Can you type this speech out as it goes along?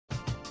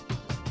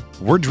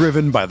We're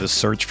driven by the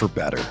search for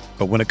better.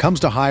 But when it comes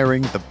to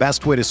hiring, the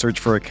best way to search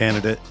for a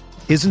candidate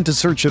isn't to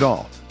search at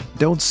all.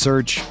 Don't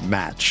search,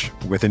 match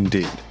with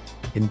Indeed.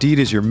 Indeed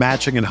is your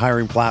matching and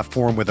hiring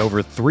platform with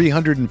over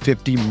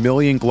 350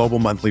 million global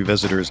monthly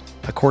visitors,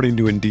 according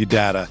to Indeed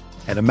data,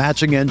 and a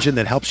matching engine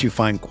that helps you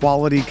find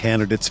quality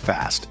candidates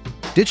fast.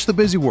 Ditch the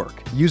busy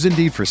work. Use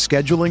Indeed for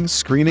scheduling,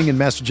 screening, and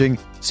messaging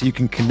so you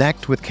can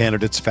connect with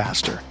candidates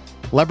faster.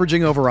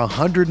 Leveraging over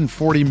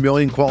 140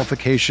 million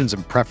qualifications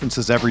and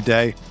preferences every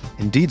day,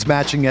 Indeed's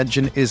matching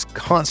engine is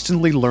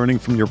constantly learning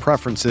from your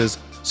preferences,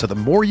 so the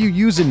more you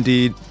use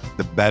Indeed,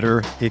 the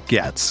better it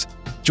gets.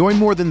 Join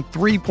more than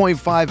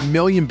 3.5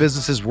 million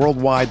businesses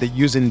worldwide that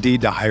use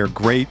Indeed to hire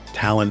great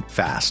talent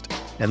fast.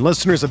 And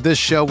listeners of this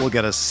show will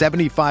get a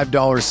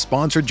 $75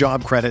 sponsored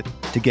job credit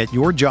to get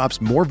your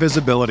jobs more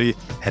visibility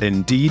at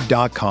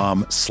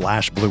Indeed.com/Blue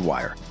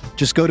Wire.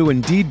 Just go to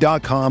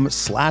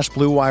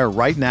Indeed.com/Blue Wire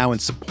right now and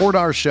support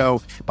our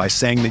show by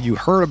saying that you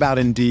heard about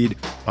Indeed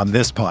on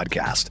this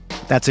podcast.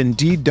 That's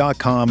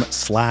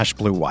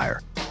Indeed.com/Blue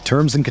Wire.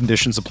 Terms and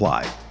conditions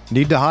apply.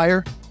 Need to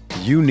hire?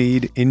 You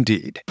need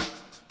Indeed.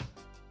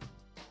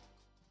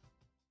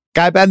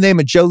 Guy by the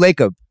name of Joe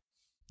Lacob.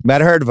 You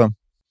might have heard of him.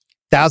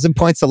 1,000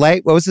 points of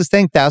light. What was this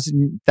thing?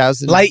 Thousand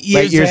light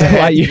years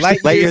ahead.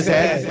 Light years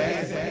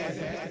ahead.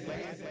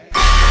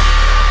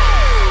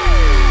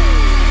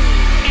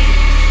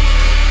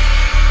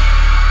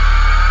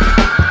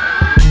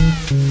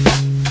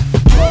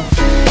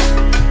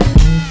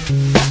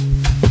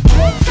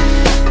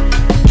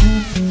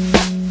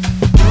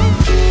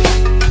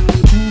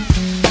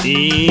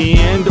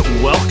 And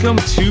welcome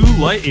to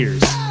Light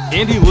Years.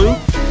 Andy Lou,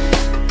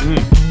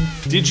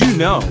 did you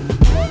know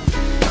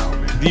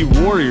the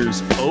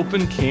Warriors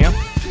open camp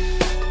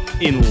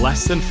in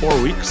less than 4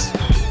 weeks?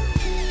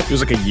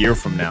 Feels like a year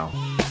from now.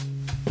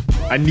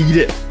 I need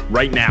it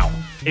right now.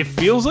 It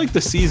feels like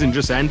the season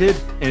just ended,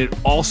 and it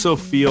also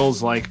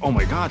feels like, oh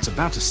my God, it's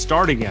about to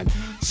start again.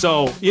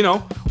 So,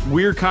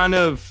 we're kind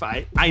of,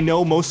 I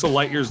know most of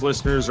Light Years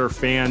listeners are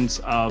fans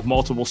of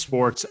multiple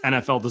sports.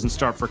 NFL doesn't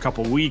start for a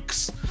couple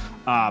weeks.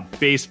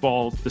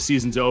 Baseball, the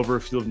season's over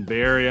if you live in the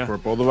Bay Area. For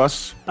both of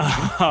us.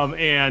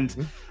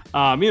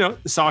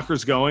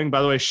 Soccer's going.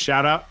 By the way,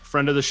 shout out,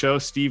 friend of the show,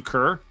 Steve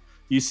Kerr.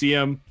 You see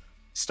him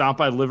stop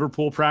by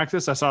Liverpool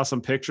practice. I saw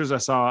some pictures. I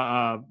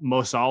saw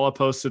Mo Salah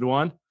posted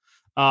one.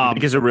 You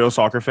think he's a real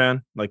soccer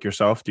fan like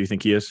yourself? Do you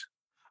think he is?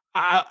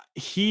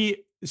 He's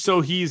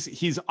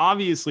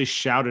obviously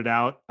shouted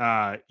out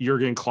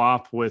Jurgen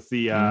Klopp with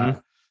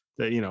the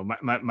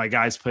my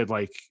guys played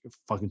like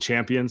fucking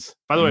champions.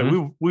 By the way,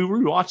 we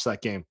rewatched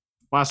that game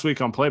last week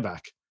on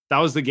Playback. That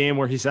was the game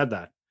where he said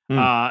that.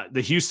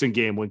 The Houston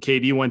game when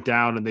KD went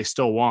down and they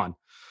still won.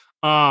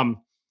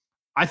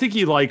 I think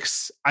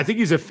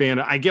he's a fan.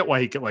 I get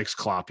why he likes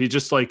Klopp. He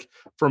just like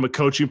from a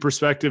coaching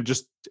perspective,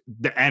 just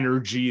the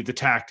energy, the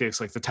tactics,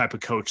 like the type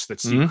of coach that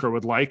Steve Kerr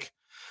would like.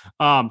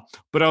 But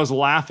I was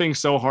laughing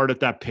so hard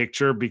at that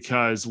picture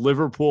because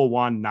Liverpool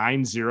won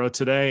 9-0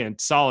 today, and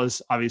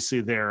Salah's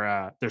obviously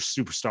their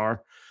superstar.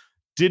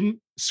 Didn't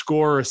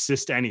score or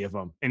assist any of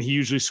them, and he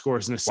usually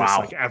scores and assists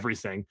like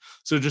everything.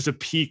 So just a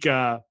peek.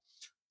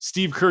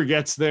 Steve Kerr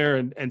gets there,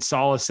 and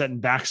Salah setting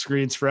back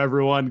screens for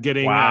everyone,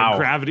 getting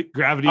gravity.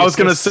 I was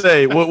going to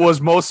say, was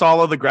Mo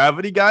Salah the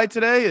gravity guy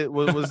today?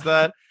 Was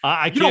that?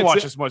 You don't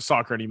watch as much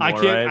soccer anymore,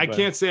 I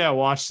can't say I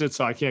watched it,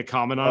 so I can't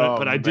comment on it.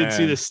 But I did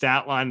see the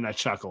stat line, and I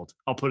chuckled.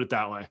 I'll put it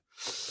that way.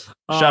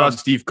 Shout out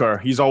Steve Kerr.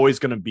 He's always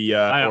going to be,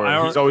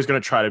 he's always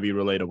going to try to be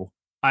relatable.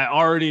 I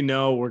already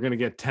know we're going to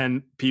get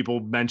 10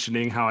 people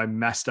mentioning how I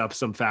messed up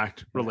some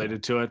fact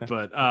related to it.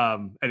 But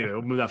anyway,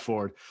 we'll move that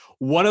forward.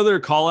 One other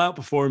call out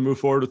before we move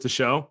forward with the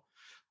show.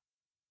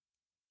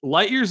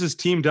 Light Years is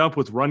teamed up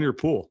with Run Your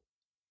Pool.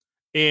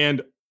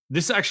 And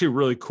this is actually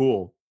really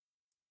cool.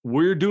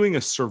 We're doing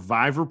a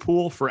survivor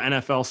pool for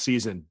NFL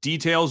season.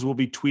 Details will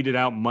be tweeted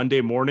out Monday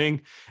morning.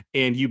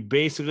 And you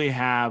basically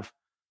have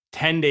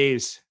 10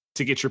 days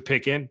to get your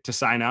pick in to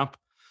sign up.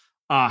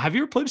 Have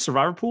you ever played a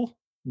survivor pool?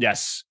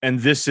 Yes, and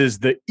this is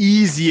the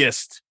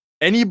easiest.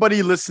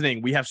 Anybody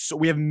listening, we have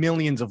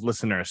millions of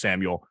listeners,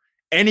 Samuel.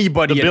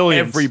 Anybody,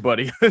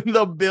 everybody,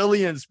 the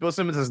billions. Bill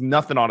Simmons has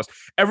nothing on us.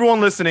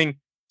 Everyone listening,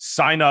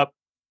 sign up.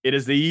 It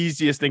is the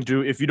easiest thing to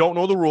do. If you don't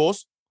know the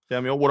rules,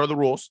 Samuel, what are the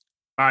rules?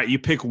 All right, you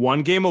pick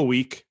one game a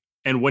week,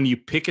 and when you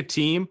pick a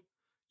team,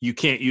 you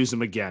can't use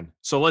them again.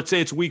 So let's say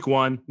it's week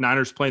 1,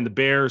 Niners playing the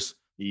Bears.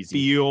 Easy.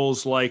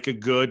 Feels like a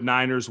good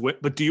Niners win,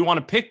 but do you want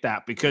to pick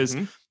that? Because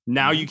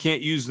now you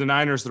can't use the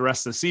Niners the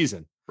rest of the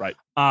season. Right.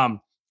 And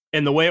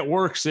the way it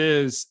works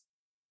is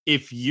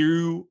if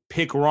you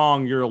pick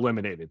wrong, you're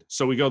eliminated.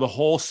 So we go the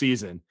whole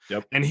season.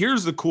 Yep. And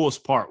here's the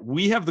coolest part.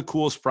 We have the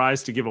coolest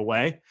prize to give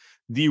away.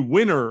 The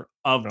winner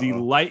of the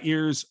Light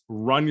Years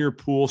Run Your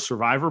Pool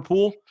Survivor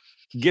Pool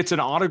gets an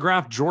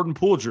autographed Jordan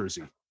Poole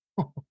jersey.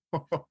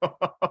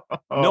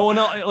 No one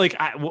else,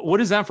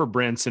 what is that for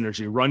brand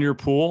synergy? Run Your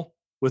Pool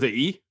with an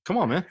E? Come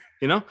on, man.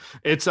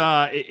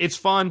 It's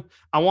fun.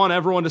 I want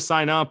everyone to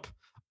sign up.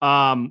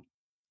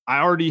 I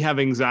already have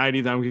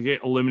anxiety that I'm going to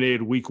get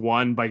eliminated week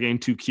 1 by getting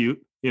too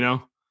cute,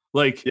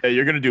 Like, yeah,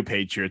 you're going to do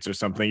Patriots or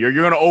something. You're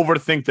going to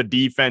overthink the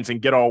defense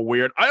and get all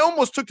weird. I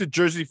almost took the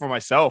jersey for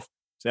myself,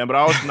 Sam, but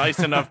I was nice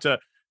enough to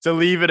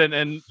leave it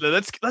and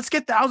let's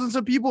get thousands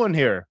of people in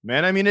here,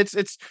 man. I mean,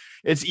 it's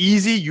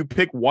easy. You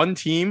pick one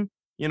team,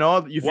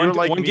 if you're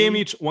like one game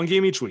each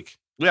week.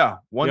 Yeah,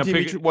 one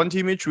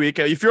team each week.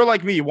 If you're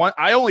like me,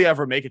 I only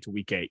ever make it to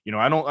week 8.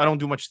 I don't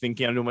do much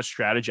thinking. I don't do much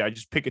strategy. I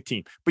just pick a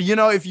team. But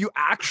if you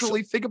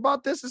actually think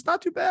about this, it's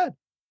not too bad.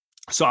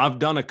 So I've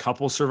done a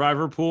couple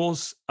survivor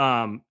pools,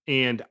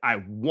 and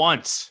I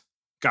once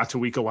got to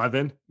week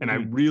 11, and I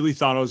really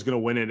thought I was going to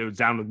win it. It was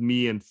down with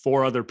me and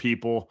 4 other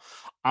people.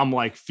 I'm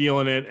like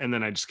feeling it, and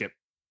then I just get,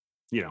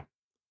 it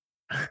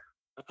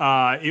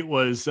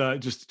was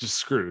just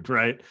screwed,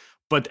 right?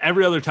 But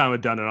every other time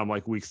I've done it, I'm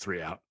like week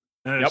 3 out.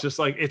 And it's just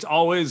like, it's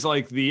always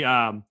like the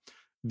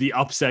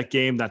upset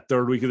game that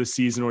third week of the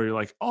season where you're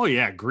like, oh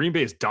yeah, Green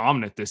Bay is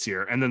dominant this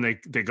year. And then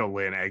they go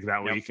lay an egg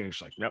that week. And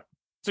it's like, yep.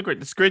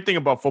 It's a great thing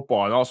about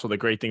football. And also the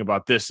great thing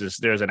about this is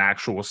there's an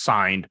actual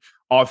signed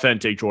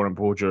authentic Jordan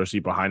Poole jersey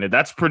behind it.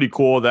 That's pretty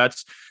cool.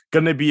 That's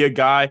going to be a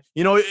guy,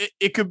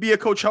 it could be a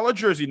Coachella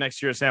jersey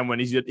next year, Sam, when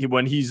he's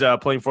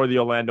playing for the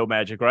Orlando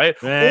Magic, right?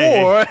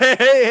 Or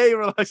hey,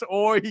 relax.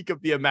 Or he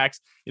could be a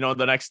Max,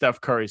 the next Steph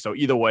Curry. So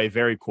either way,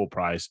 very cool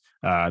prize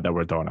that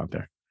we're throwing out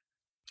there.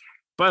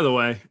 By the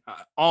way,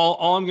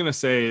 all I'm going to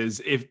say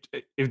is if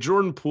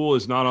Jordan Poole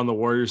is not on the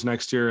Warriors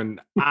next year, and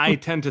I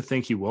tend to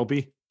think he will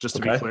be, just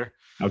to be clear.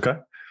 Okay.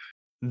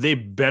 They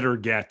better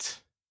get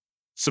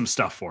some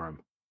stuff for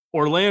him.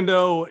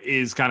 Orlando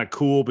is kind of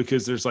cool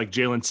because there's like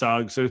Jalen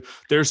Suggs. So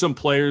there's some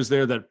players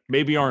there that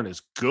maybe aren't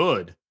as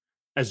good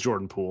as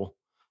Jordan Poole,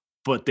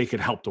 but they could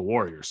help the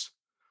Warriors.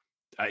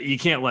 You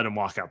can't let him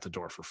walk out the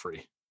door for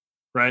free,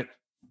 right?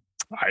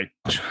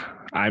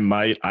 I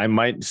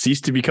might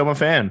cease to become a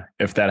fan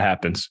if that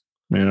happens.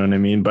 You know what I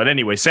mean? But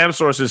anyway, Sam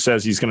Sources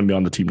says he's going to be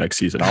on the team next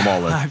season. I'm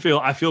all in. I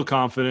feel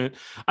confident.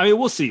 I mean,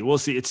 we'll see.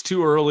 It's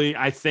too early.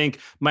 I think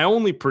my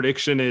only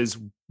prediction is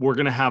we're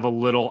going to have a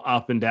little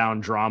up and down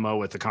drama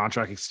with the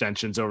contract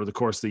extensions over the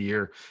course of the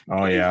year.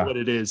 Oh, yeah. What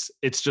it is.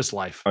 It's just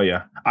life. Oh,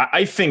 yeah.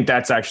 I think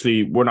that's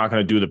actually, we're not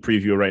going to do the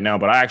preview right now,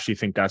 but I actually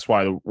think that's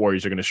why the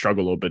Warriors are going to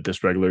struggle a little bit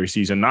this regular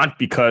season. Not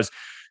because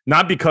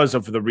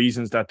of the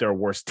reasons that they're a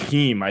worse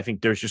team. I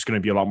think there's just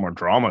going to be a lot more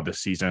drama this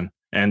season,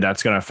 and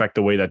that's going to affect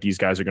the way that these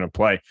guys are going to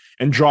play.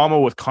 And drama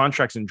with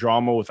contracts and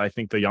drama with, I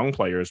think, the young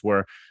players,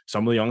 where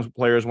some of the young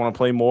players want to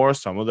play more.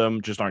 Some of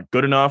them just aren't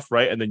good enough,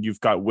 right? And then you've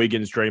got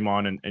Wiggins,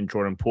 Draymond, and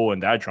Jordan Poole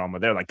and that drama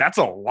there. Like, that's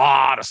a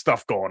lot of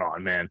stuff going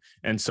on, man.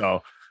 And so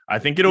I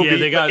think it'll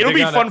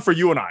be fun for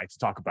you and I to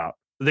talk about.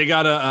 They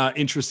got a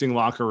interesting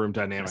locker room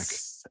dynamic.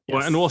 Yes.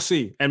 Well, and we'll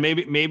see. And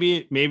maybe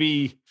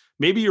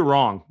you're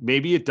wrong.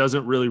 Maybe it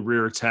doesn't really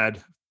rear its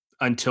head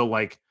until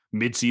like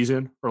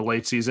mid-season or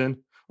late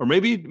season, or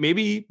maybe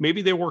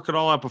they work it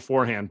all out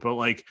beforehand. But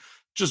like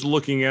just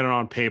looking at it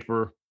on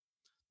paper,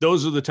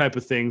 those are the type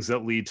of things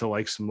that lead to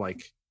like some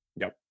like,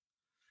 yep.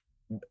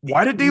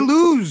 Why did they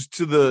lose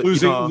to the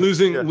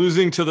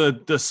losing to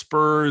the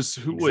Spurs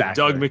with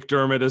Doug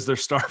McDermott as their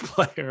star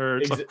player?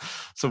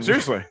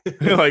 Seriously,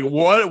 like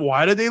what?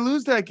 Why did they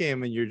lose that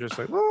game? And you're just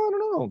like, well, I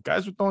don't know.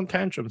 Guys were throwing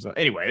tantrums.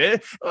 Anyway,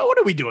 what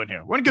are we doing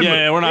here? We're in good.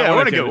 Yeah, we're not. Yeah,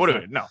 we're in good. What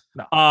are we?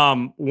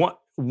 No.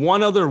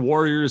 One other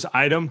Warriors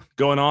item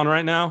going on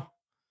right now: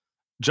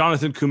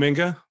 Jonathan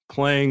Kuminga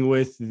playing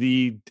with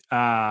the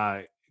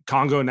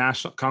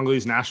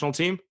Congolese national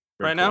team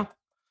right now.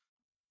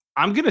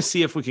 I'm going to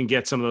see if we can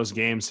get some of those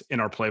games in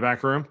our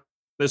playback room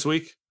this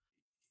week.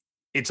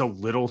 It's a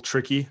little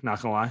tricky,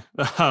 not going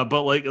to lie.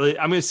 But like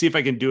I'm going to see if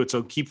I can do it.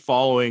 So keep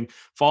follow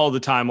the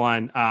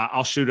timeline.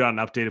 I'll shoot out an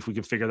update if we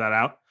can figure that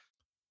out.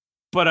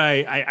 But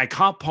I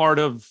caught part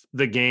of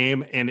the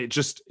game, and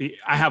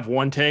I have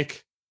one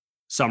take,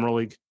 Summer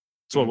League.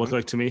 That's what it looked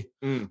like to me,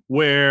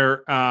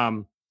 where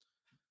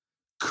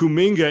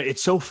Kuminga,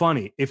 it's so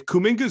funny. If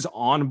Kuminga's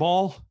on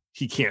ball,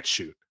 he can't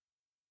shoot.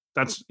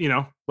 That's, he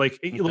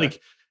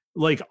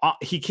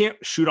can't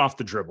shoot off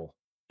the dribble.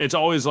 It's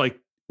always like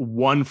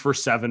 1 for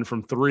 7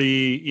 from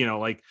 3,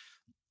 like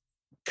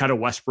kind of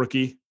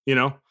Westbrooky,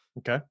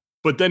 Okay.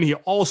 But then he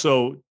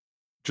also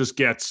just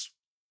gets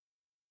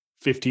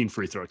 15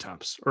 free throw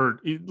attempts, or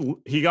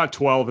he got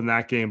 12 in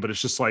that game, but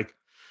it's just like,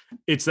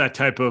 it's that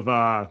type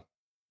of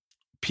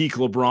peak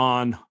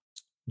LeBron,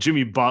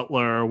 Jimmy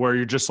Butler, where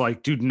you're just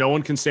like, dude, no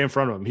one can stay in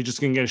front of him. He's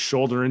just going to get his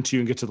shoulder into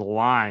you and get to the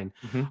line.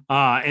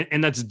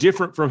 And that's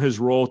different from his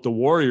role at the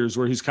Warriors,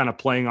 where he's kind of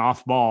playing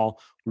off ball,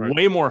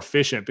 way more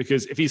efficient,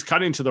 because if he's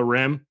cutting to the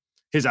rim,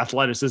 his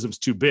athleticism is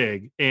too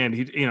big. And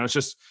he,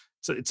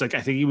 it's like,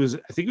 I think he was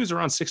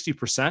around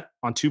 60%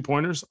 on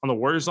 2-pointers on the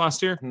Warriors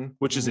last year,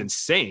 which is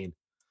insane.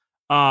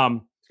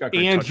 And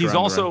he's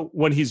also,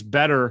 when he's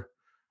better,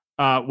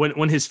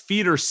 when his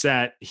feet are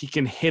set, he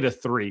can hit a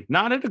 3,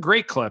 not at a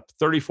great clip,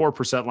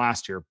 34%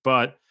 last year,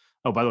 but,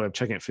 oh, by the way, I'm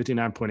checking it,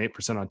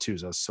 59.8% on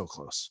 2s. That's so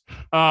close.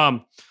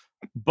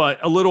 But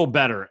a little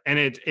better. And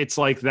it's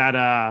like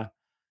that,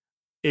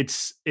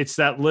 it's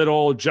that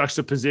little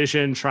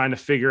juxtaposition trying to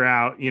figure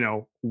out,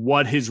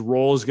 what his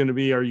role is going to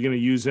be. Are you going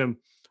to use him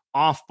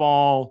off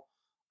ball?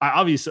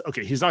 Obviously,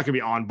 okay, he's not going to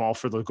be on ball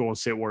for the Golden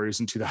State Warriors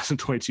in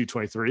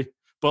 2022-23,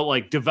 but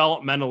like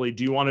developmentally,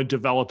 do you want to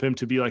develop him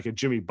to be like a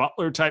Jimmy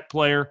Butler type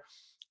player,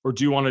 or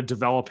do you want to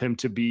develop him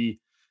to be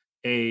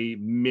a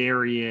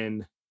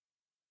Marion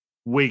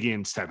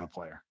Wiggins type of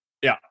player?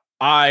 Yeah,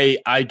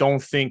 I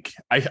don't think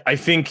I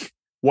think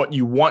what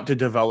you want to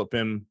develop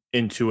him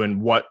into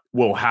and what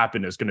will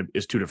happen is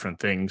two different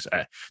things.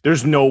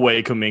 There's no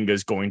way Kuminga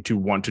is going to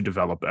want to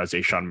develop as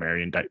a Sean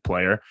Marion type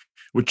player,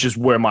 which is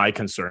where my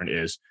concern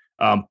is.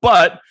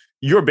 But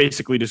you're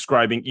basically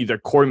describing either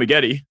Corey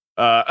Maggette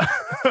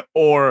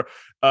or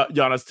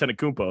Giannis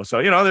Antetokounmpo.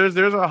 So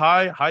there's a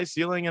high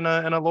ceiling and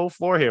a low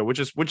floor here, which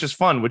is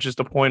fun. Which is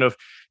the point of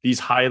these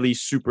highly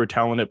super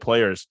talented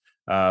players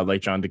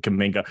like John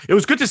Kuminga. It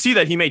was good to see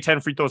that he made 10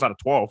 free throws out of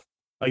 12.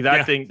 Like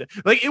that thing,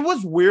 like it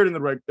was weird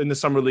in the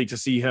summer league to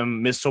see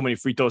him miss so many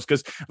free throws,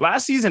 because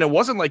last season it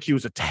wasn't like he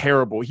was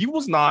he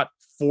was not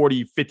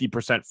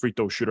 40-50% free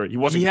throw shooter. He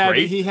wasn't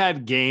great. He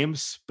had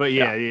games, but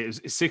it was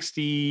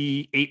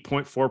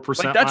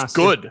 68.4%. Like that's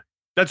good. Year.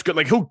 That's good.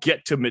 Like he'll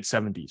get to mid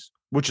 70s,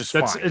 which is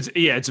fine.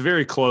 It's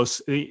very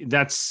close.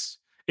 That's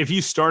if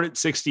you start at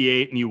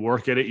 68 and you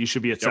work at it, you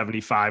should be at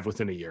 75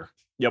 within a year.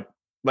 Yep.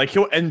 Like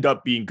he'll end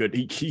up being good.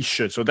 He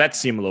should. So that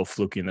seemed a little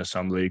fluky in the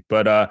summer league,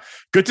 but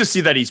good to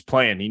see that he's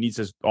playing. He needs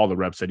all the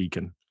reps that he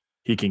can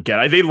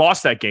get. They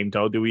lost that game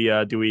though. Do we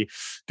have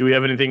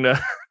anything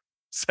to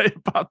say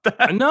about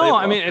that? No,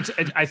 I mean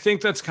I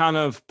think that's kind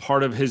of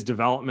part of his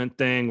development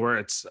thing, where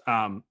it's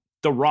the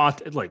raw.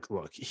 Like,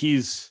 look,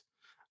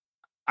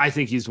 I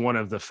think he's one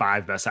of the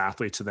 5 best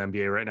athletes in the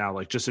NBA right now.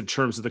 Like just in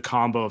terms of the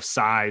combo of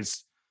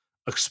size,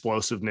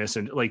 explosiveness,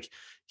 and like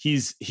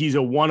he's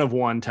a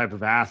one-of-one type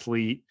of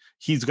athlete.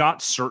 He's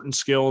got certain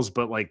skills,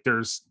 but like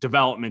there's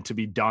development to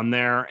be done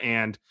there.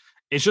 And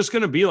it's just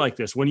going to be like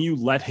this. When you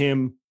let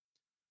him,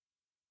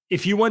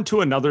 if you went to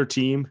another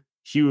team,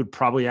 he would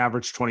probably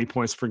average 20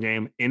 points per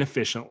game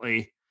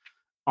inefficiently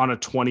on a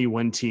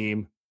 20-win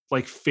team,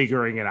 like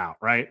figuring it out,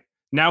 right?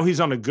 Now he's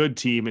on a good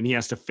team and he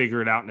has to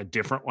figure it out in a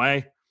different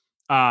way.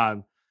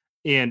 And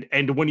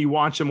when you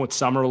watch him with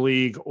Summer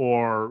League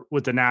or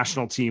with the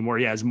national team where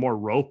he has more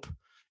rope,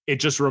 it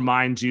just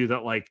reminds you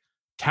that like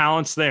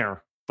talent's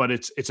there, but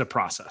it's a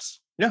process.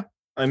 Yeah.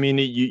 I mean,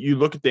 you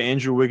look at the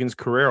Andrew Wiggins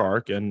career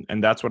arc,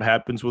 and that's what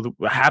happened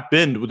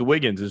with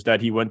Wiggins, is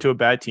that he went to a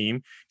bad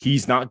team.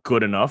 He's not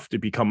good enough to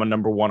become a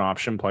number 1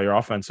 option player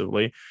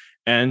offensively.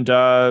 And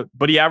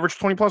but he averaged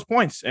 20 plus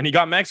points and he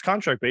got max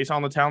contract based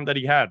on the talent that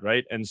he had,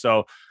 right? And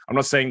so I'm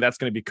not saying that's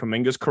going to be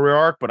Kuminga's career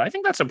arc, but I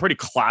think that's a pretty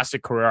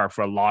classic career arc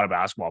for a lot of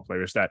basketball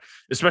players, that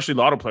especially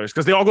lotto players,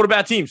 because they all go to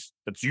bad teams.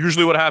 That's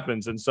usually what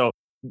happens. And so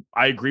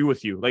I agree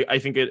with you. Like, I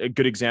think a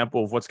good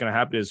example of what's going to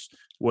happen is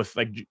with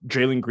like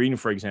Jalen Green,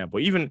 for example,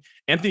 even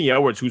Anthony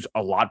Edwards, who's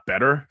a lot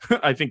better,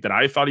 I think, than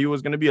I thought he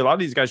was going to be. A lot of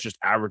these guys just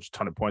average a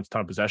ton of points,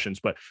 ton of possessions,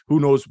 but who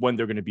knows when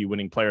they're going to be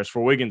winning players.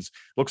 For Wiggins,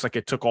 looks like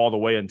it took all the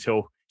way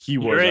until he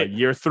was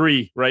year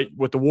 3, right,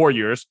 with the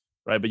Warriors,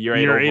 right? But year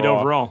 8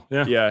 overall.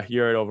 Yeah,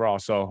 year 8 overall.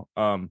 So,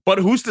 but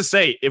who's to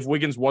say if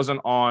Wiggins wasn't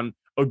on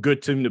a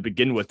good team to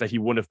begin with that he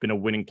wouldn't have been a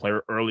winning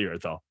player earlier,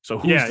 though? So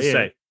who's to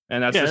say?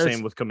 And that's the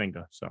same with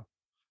Kuminga. So.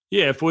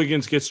 Yeah, if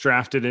Wiggins gets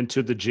drafted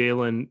into the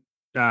Jaylen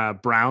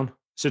Brown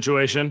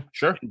situation,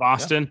 sure, in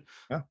Boston,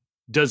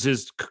 does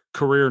his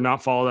career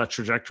not follow that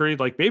trajectory?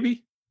 Like,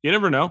 maybe. You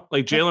never know.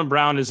 Like, Jaylen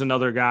Brown is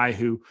another guy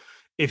who,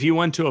 if he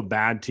went to a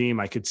bad team,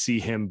 I could see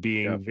him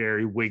being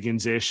very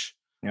Wiggins-ish,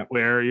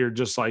 where you're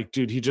just like,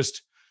 dude,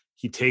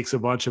 he takes a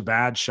bunch of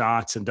bad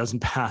shots and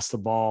doesn't pass the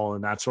ball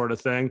and that sort of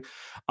thing.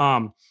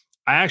 I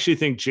actually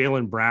think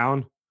Jaylen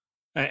Brown,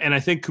 and I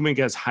think Kuminga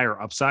has higher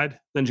upside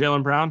than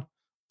Jaylen Brown,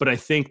 but I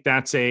think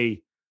that's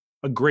a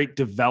great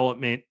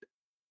development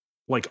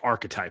like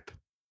archetype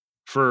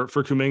for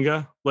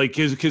Kuminga. Like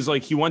because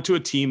like he went to a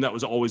team that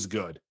was always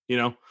good,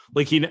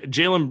 like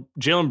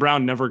Jaylen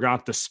Brown never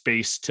got the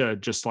space to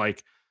just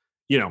like,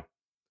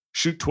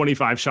 shoot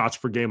 25 shots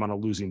per game on a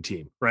losing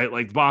team, right?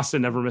 Like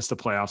Boston never missed the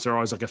playoffs. They're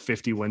always like a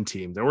 50-win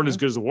team. They weren't as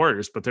good as the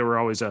Warriors, but they were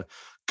always a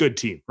good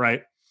team,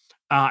 right?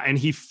 And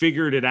he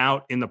figured it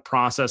out in the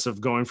process of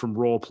going from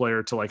role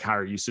player to like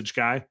higher usage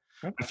guy.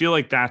 Okay. I feel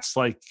like that's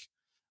like,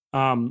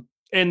 and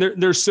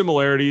there's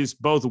similarities.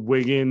 Both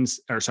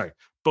Kuminga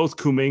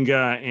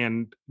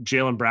and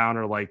Jaylen Brown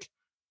are like,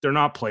 they're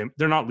not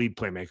lead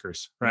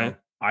playmakers, right? No,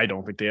 I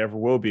don't think they ever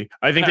will be.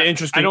 I think the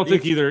interesting. I don't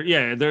think either.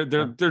 Yeah,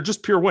 they're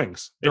just pure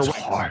wings. It's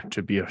hard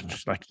to be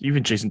like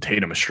even Jason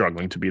Tatum is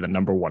struggling to be the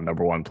number one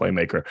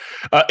playmaker.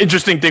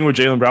 Interesting thing with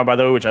Jaylen Brown, by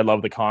the way, which I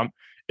love the comp,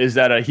 is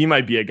that he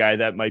might be a guy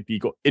that might be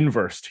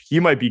inversed. He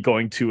might be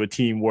going to a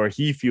team where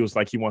he feels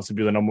like he wants to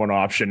be the number 1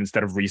 option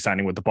instead of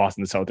re-signing with the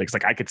Boston Celtics.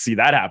 Like I could see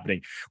that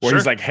happening, where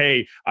he's like,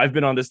 "Hey, I've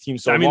been on this team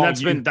so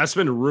long." That's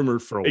been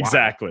rumored for a while.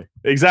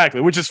 Exactly.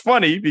 Which is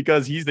funny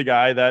because he's the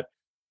guy that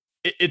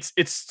it's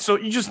so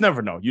you just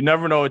never know. You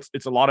never know.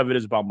 It's a lot of it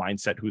is about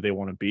mindset, who they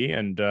want to be,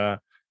 and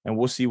and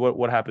we'll see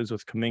what happens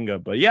with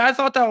Kuminga. But yeah, I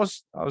thought that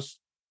was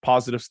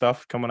positive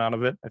stuff coming out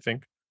of it, I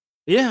think.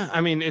 Yeah,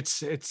 I mean,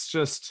 it's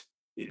just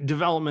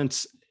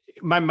developments.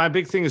 My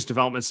big thing is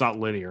development's not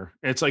linear.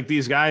 It's like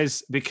these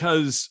guys,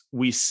 because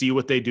we see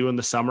what they do in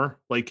the summer.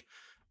 Like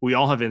we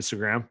all have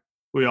Instagram.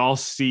 We all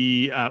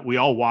see, we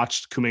all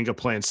watched Kuminga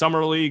play in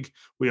summer league.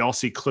 We all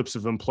see clips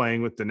of him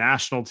playing with the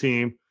national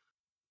team.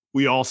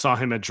 We all saw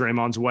him at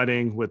Draymond's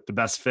wedding with the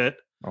best fit.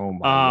 Oh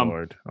my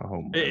Lord.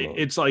 Lord.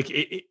 It's like,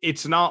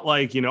 it's not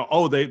like, they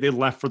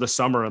left for the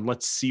summer and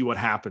let's see what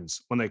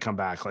happens when they come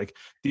back. Like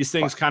these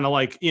things kind of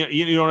like,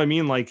 you know what I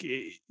mean? Like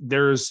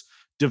there's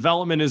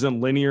development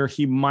isn't linear.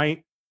 He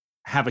might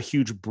have a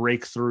huge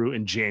breakthrough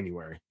in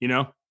January,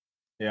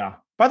 Yeah.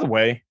 By the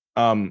way,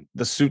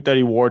 the suit that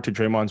he wore to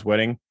Draymond's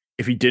wedding,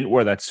 if he didn't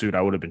wear that suit,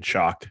 I would have been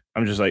shocked.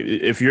 I'm just like,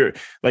 if you're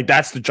like,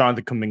 that's the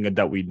Jonathan Kuminga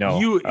that we know.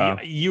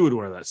 You would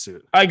wear that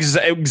suit.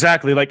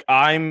 Exactly. Like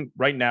I'm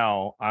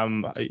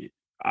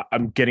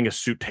getting a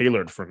suit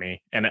tailored for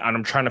me, and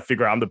I'm trying to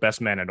figure out, I'm the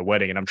best man at a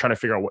wedding, and I'm trying to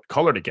figure out what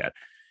color to get.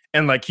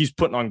 And like he's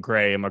putting on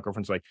gray, and my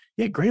girlfriend's like,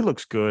 "Yeah, gray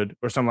looks good,"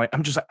 or something. Like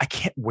I'm just like, I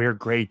can't wear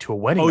gray to a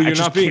wedding. I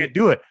just can't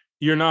do it.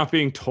 You're not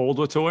being told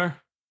what to wear?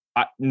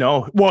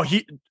 No. Well,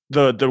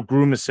 the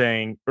groom is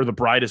saying, or the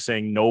bride is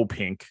saying, no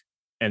pink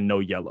and no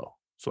yellow.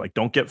 So like,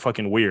 don't get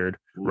fucking weird,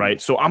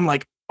 right? So I'm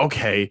like,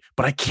 okay,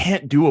 but I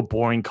can't do a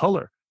boring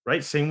color,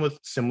 right? Similar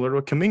to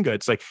a Kuminga.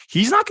 It's like,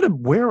 he's not going to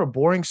wear a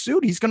boring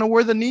suit. He's going to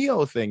wear the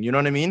Neo thing. You know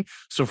what I mean?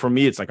 So for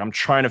me, it's like, I'm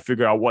trying to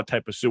figure out what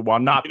type of suit while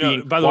not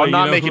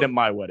making it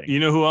my wedding. You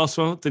know who else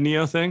went the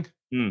Neo thing?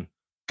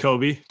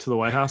 Kobe to the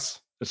White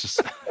House. It's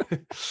just,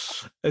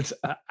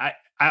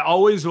 I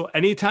always,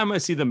 anytime I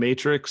see The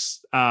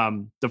Matrix,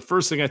 the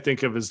first thing I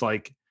think of is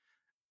like,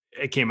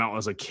 it came out when I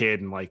was a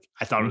kid and like,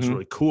 I thought it was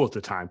really cool at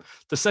the time.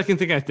 The second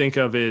thing I think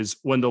of is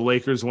when the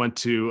Lakers went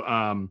to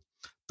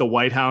the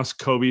White House,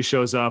 Kobe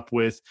shows up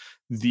with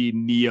the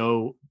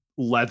Neo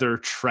leather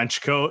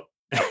trench coat.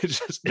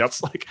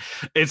 It's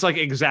like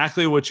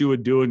exactly what you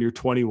would do when you're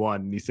 21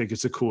 and you think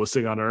it's the coolest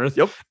thing on earth.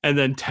 Yep. And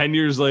then 10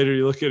 years later,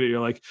 you look at it, you're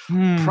like,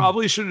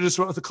 probably should have just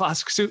went with the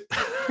classic suit.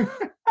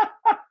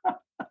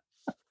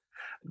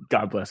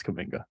 God bless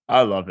Kuminga.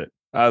 I love it.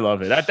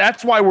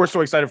 That's why we're so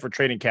excited for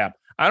training camp.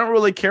 I don't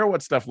really care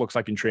what stuff looks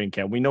like in training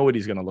camp. We know what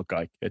he's going to look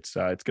like. It's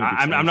going to be.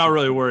 I'm not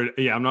really worried.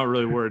 Yeah, I'm not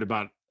really worried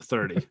about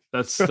 30.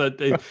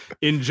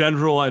 In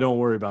general, I don't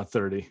worry about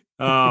 30.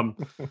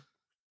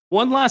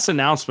 One last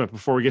announcement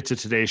before we get to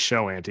today's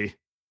show, Andy.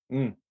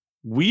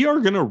 We are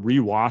going to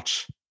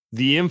rewatch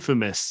the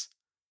infamous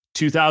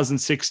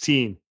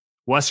 2016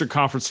 Western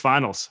Conference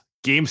Finals,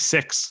 Game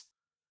 6.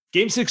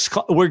 Game 6,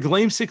 where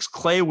Game 6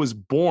 Clay was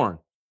born.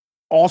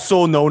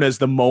 Also known as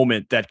the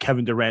moment that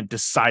Kevin Durant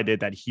decided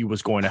that he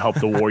was going to help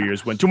the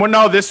Warriors win 2-1.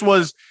 No, this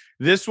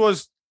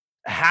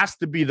has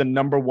to be the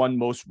number one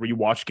most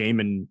rewatched game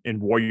in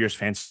Warriors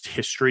fans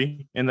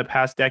history in the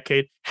past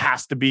decade.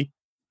 Has to be.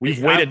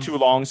 We've waited too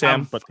long,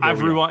 Sam. I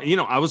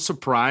was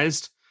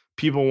surprised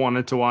people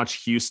wanted to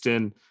watch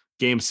Houston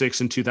Game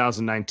 6 in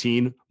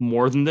 2019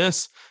 more than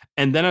this.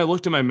 And then I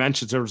looked at my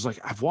mentions. I was like,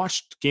 I've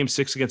watched Game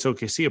 6 against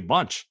OKC a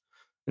bunch.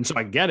 And so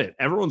I get it.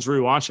 Everyone's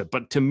rewatched it.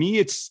 But to me,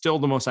 it's still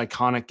the most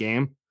iconic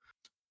game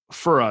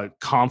for a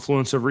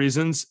confluence of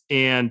reasons.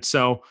 And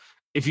so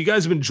if you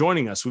guys have been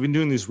joining us, we've been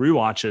doing these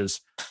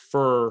rewatches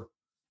for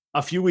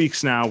a few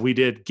weeks now. We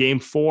did Game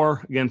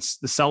 4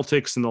 against the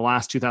Celtics in the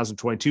last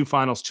 2022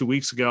 finals 2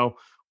 weeks ago.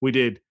 We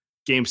did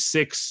Game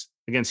 6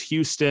 against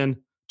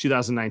Houston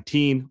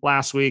 2019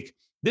 last week.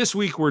 This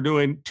week, we're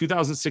doing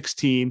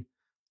 2016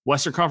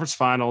 Western Conference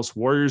Finals,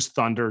 Warriors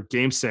Thunder,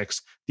 Game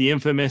 6, the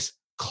infamous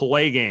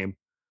Clay game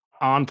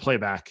on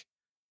playback.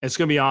 It's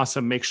going to be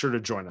awesome. Make sure to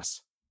join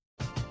us.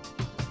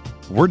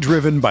 We're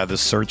driven by the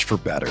search for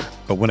better.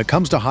 But when it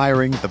comes to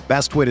hiring, the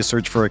best way to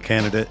search for a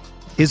candidate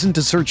isn't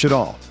to search at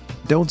all.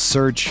 Don't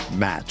search,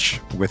 match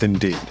with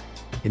Indeed.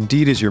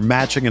 Indeed is your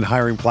matching and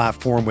hiring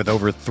platform with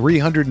over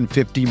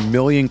 350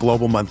 million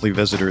global monthly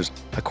visitors,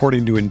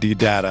 according to Indeed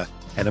data,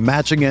 and a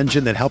matching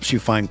engine that helps you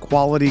find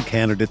quality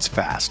candidates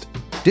fast.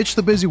 Ditch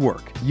the busy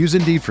work. Use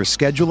Indeed for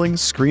scheduling,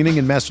 screening,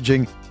 and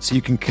messaging so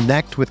you can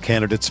connect with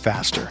candidates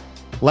faster.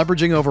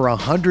 Leveraging over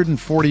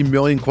 140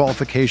 million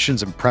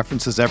qualifications and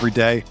preferences every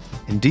day,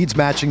 Indeed's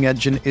matching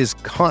engine is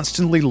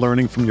constantly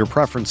learning from your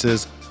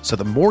preferences, so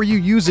the more you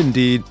use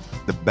Indeed,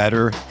 the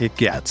better it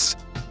gets.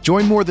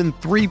 Join more than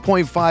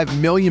 3.5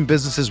 million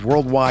businesses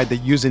worldwide that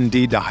use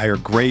Indeed to hire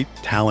great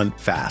talent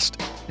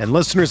fast. And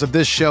listeners of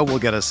this show will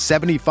get a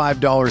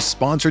 $75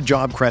 sponsored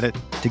job credit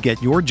to get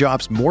your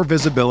jobs more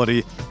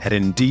visibility at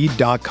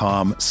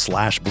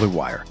Indeed.com/Blue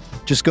Wire.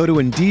 Just go to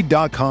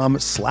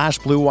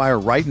Indeed.com/Blue Wire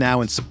right now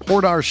and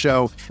support our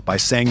show by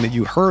saying that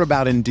you heard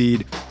about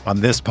Indeed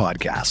on this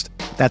podcast.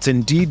 That's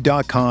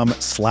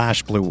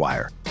Indeed.com/Blue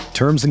Wire.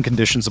 Terms and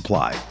conditions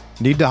apply.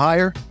 Need to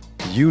hire?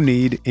 You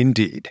need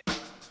Indeed.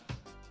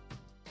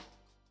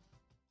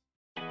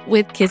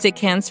 With Kizik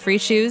hands-free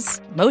shoes,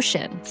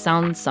 motion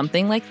sounds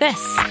something like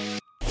this.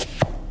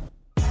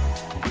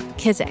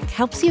 Kizik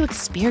helps you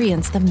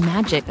experience the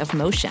magic of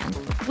motion.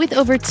 With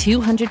over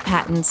 200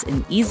 patents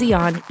and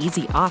easy-on,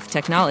 easy-off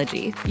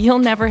technology, you'll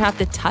never have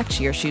to touch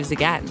your shoes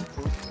again.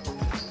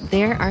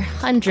 There are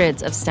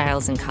hundreds of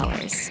styles and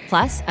colors,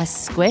 plus a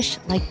squish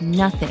like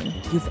nothing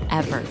you've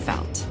ever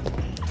felt.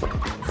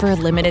 For a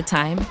limited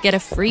time, get a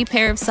free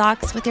pair of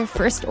socks with your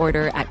first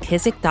order at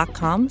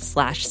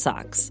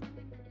kizik.com/socks.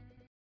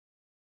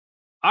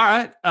 All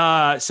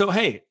right. So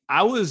hey,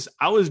 I was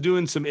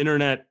doing some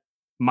internet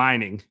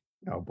mining.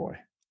 Oh boy.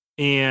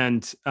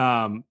 And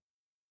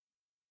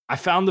I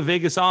found the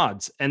Vegas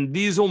odds, and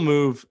these will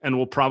move, and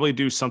we'll probably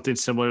do something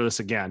similar to this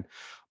again.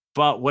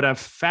 But what I've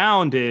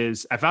found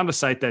is I found a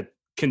site that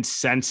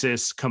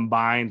consensus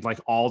combined like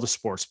all the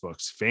sports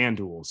books,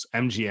 FanDuel's,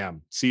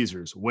 MGM,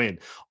 Caesars, Win,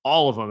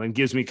 all of them, and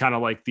gives me kind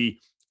of like the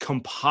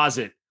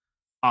composite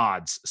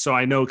odds. So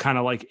I know kind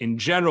of like in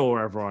general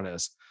where everyone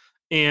is.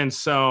 And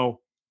so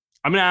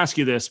I'm going to ask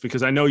you this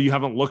because I know you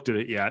haven't looked at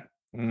it yet.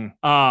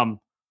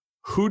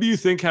 Who do you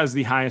think has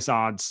the highest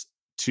odds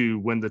to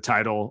win the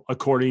title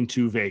according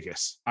to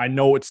Vegas? I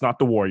know it's not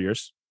the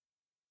Warriors.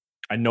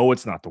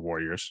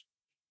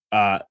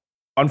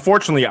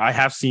 Unfortunately, I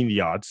have seen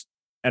the odds,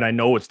 and I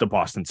know it's the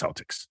Boston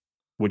Celtics,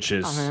 which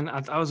is. Oh man,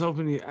 I was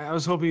hoping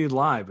you'd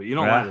lie, but you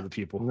don't lie to the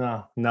people.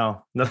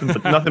 No,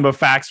 nothing but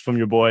facts from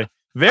your boy.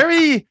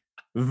 Very,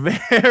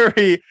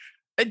 very.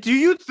 Do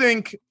you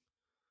think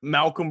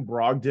Malcolm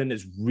Brogdon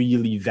is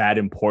really that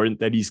important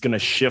that he's going to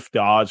shift the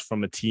odds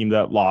from a team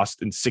that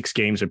lost in 6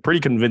 games and pretty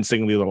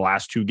convincingly the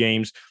last 2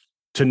 games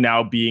to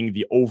now being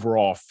the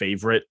overall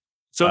favorite?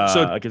 So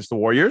against the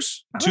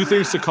Warriors? 2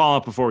 things to call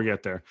up before we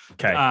get there.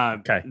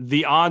 Okay.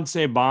 The odds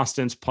say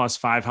Boston's plus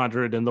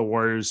 500 and the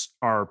Warriors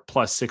are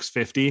plus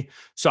 650.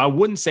 So I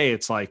wouldn't say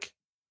it's like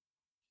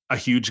a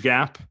huge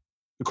gap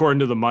according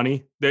to the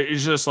money.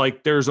 It's just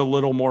like there's a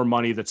little more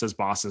money that says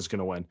Boston's going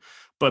to win.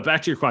 But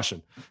back to your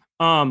question.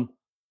 I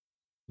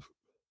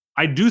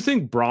do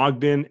think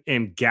Brogdon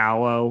and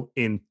Gallo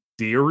in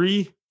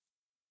theory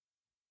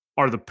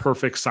are the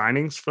perfect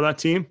signings for that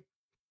team.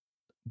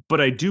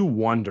 But I do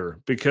wonder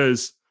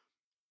because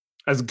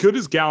as good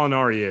as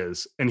Gallinari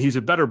is, and he's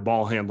a better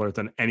ball handler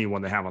than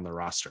anyone they have on their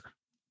roster,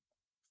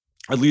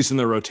 at least in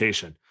their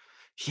rotation,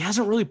 he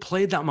hasn't really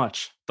played that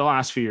much the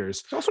last few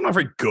years. He's also not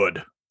very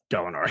good,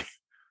 Gallinari.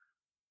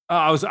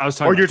 I was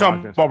talking. Or you're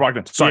talking about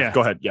Brogdon. Sorry, yeah. Go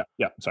ahead.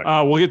 Yeah.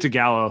 Sorry. We'll get to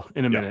Gallo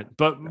in a minute,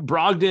 but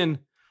Brogdon,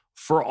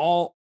 for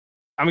all,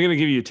 I'm going to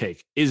give you a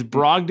take. Is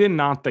Brogdon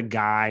not the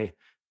guy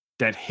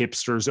that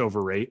hipsters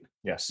overrate?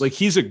 Yes. Like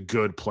he's a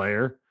good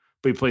player.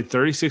 But he played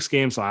 36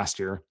 games last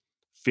year,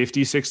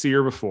 56 the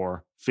year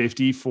before,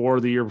 54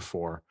 the year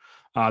before.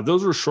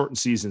 Those were shortened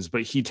seasons,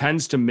 but he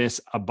tends to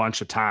miss a bunch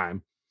of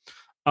time.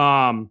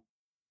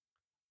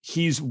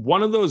 He's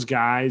one of those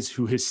guys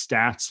who his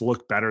stats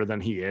look better than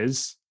he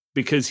is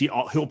because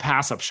he'll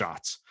pass up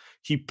shots.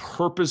 He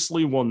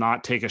purposely will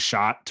not take a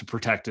shot to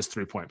protect his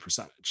 3-point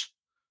percentage.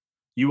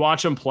 You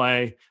watch him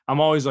play.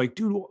 I'm always like,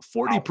 dude,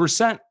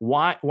 40%.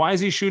 Why is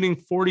he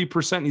shooting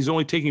 40%? He's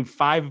only taking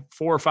 4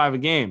 or 5 a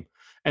game.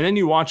 And then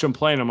you watch him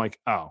play, and I'm like,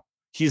 oh,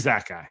 he's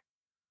that guy.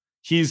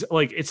 He's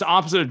like, it's the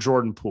opposite of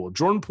Jordan Poole.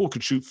 Jordan Poole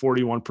could shoot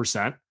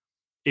 41%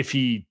 if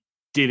he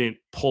didn't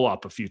pull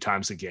up a few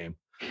times a game.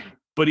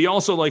 But he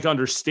also like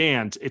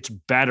understands it's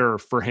better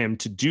for him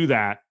to do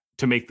that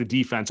to make the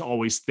defense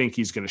always think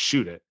he's going to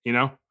shoot it, you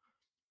know?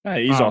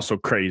 He's also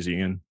crazy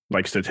and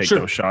likes to take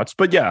those shots.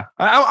 But yeah,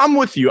 I'm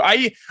with you.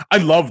 I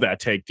love that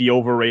take, the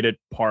overrated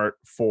part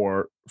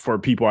for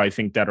people I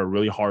think that are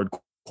really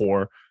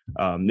hardcore.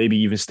 Maybe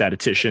even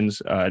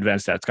statisticians,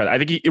 advanced stats guys. I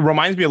think it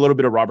reminds me a little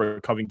bit of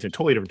Robert Covington,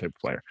 totally different type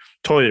of player,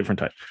 totally different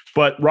type.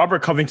 But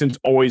Robert Covington's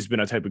always been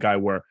a type of guy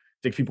where I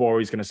think people are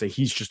always going to say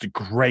he's just a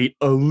great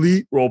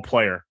elite role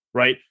player,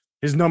 right?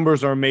 His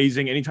numbers are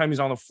amazing. Anytime he's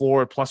on the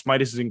floor, plus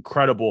minus is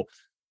incredible.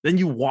 Then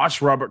you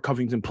watch Robert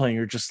Covington playing,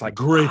 you're just like,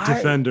 great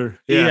defender.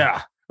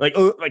 Yeah. Like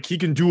he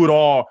can do it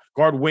all,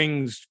 guard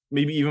wings,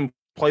 maybe even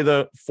play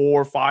the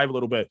 4 or 5 a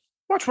little bit.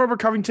 Watch Robert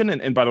Covington.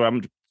 And by the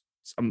way,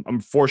 I'm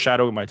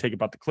foreshadowing my take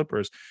about the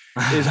Clippers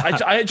is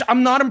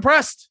I'm not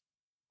impressed.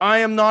 I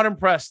am not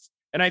impressed.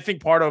 And I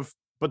think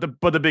but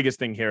the biggest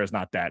thing here is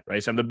not that,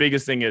 right? So the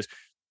biggest thing is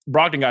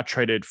Brogdon got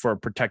traded for a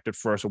protected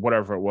first or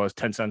whatever it was,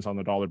 10 cents on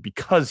the dollar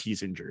because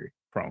he's injury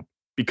prone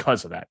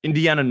because of that.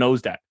 Indiana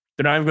knows that.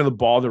 They're not even going to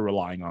bother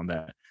relying on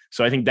that.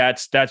 So I think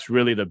that's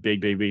really the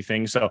big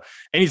thing. So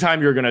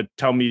anytime you're going to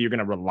tell me you're going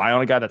to rely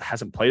on a guy that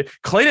hasn't played,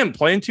 Clay didn't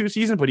play in 2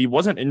 seasons, but he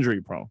wasn't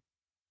injury prone.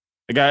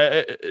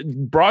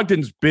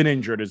 Brogdon's been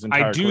injured his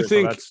entire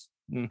career.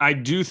 I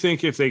do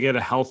think if they get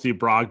a healthy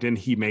Brogdon,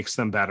 he makes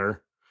them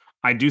better.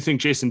 I do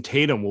think Jason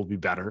Tatum will be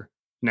better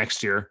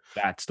next year.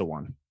 That's the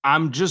one.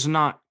 I'm just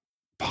not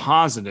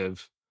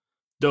positive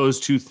those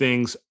 2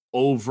 things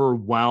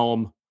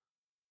overwhelm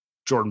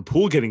Jordan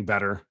Poole getting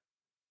better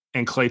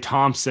and Klay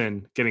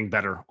Thompson getting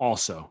better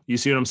also. You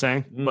see what I'm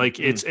saying? Mm-hmm. Like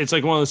it's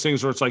like one of those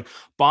things where it's like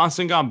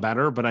Boston got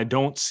better, but I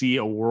don't see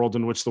a world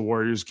in which the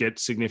Warriors get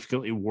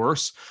significantly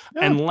worse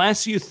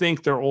unless you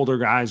think their older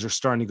guys are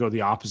starting to go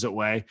the opposite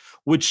way,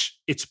 which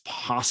it's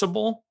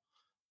possible.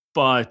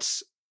 but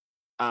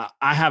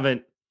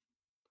I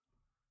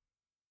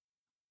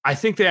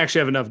think they actually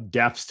have enough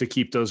depth to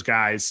keep those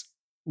guys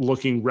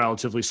looking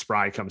relatively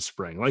spry come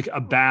spring. Like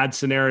a bad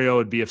scenario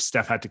would be if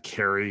Steph had to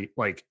carry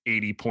like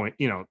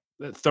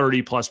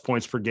 30 plus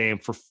points per game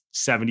for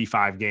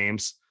 75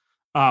 games.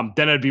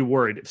 Then I'd be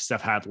worried if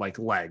Steph had like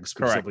legs,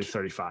 because he'll be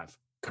 35.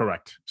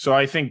 Correct. So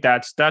I think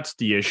that's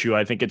the issue.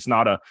 I think it's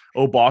not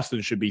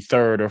Boston should be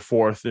third or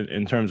fourth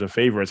in terms of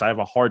favorites. I have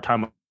a hard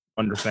time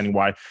understanding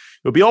why it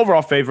would be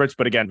overall favorites,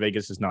 but again,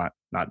 Vegas is not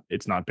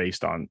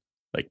based on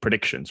like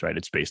predictions, right?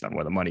 It's based on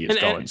where the money is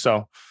going.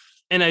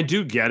 And I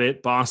do get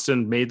it.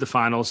 Boston made the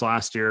finals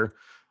last year.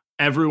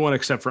 Everyone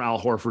except for Al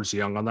Horford's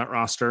young on that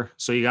roster,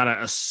 so you got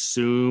to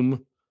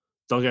assume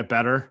they'll get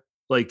better.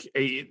 Like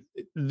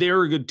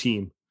they're a good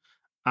team.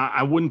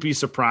 I wouldn't be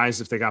surprised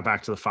if they got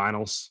back to the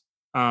finals.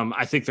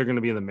 I think they're going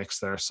to be in the mix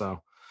there.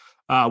 So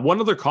one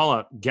other call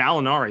out,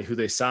 Gallinari, who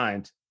they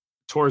signed,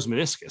 tore his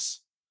meniscus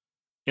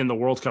in the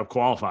World Cup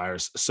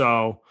qualifiers.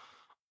 So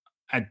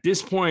at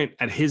this point,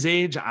 at his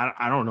age,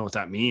 I don't know what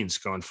that means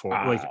going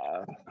forward.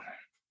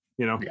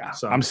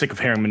 So I'm sick of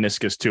hearing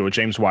meniscus too. With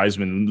James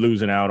Wiseman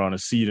losing out on a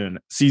season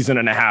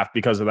and a half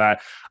because of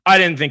that. I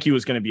didn't think he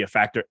was going to be a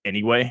factor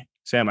anyway,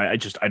 Sam. I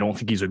don't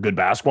think he's a good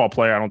basketball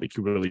player. I don't think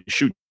he really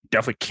shoot.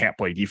 Definitely can't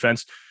play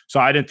defense. So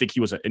I didn't think he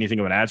was anything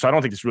of an ad. So I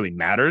don't think this really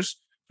matters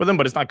for them,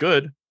 but it's not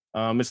good.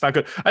 It's not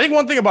good. I think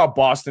one thing about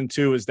Boston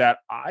too is that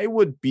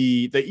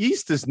the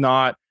East is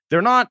not,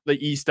 they're not the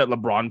East that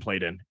LeBron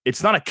played in.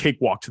 It's not a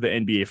cakewalk to the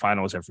NBA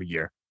finals every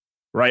year.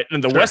 Right.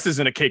 And the West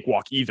isn't a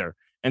cakewalk either.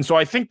 And so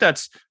I think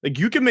that's like,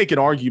 you can make an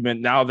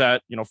argument now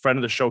that, friend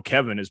of the show,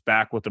 Kevin, is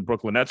back with the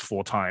Brooklyn Nets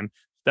full time,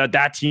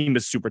 that team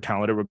is super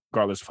talented,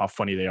 regardless of how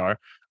funny they are.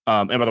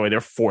 And by the way,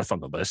 they're fourth on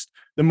the list.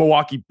 The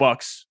Milwaukee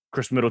Bucks,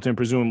 Chris Middleton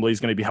presumably is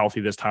going to be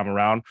healthy this time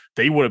around.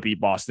 They would have beat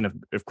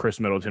Boston if Chris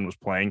Middleton was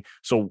playing.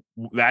 So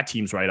that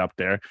team's right up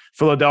there.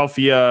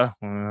 Philadelphia,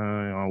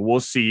 we'll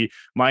see.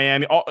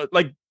 Miami,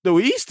 the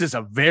East is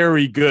a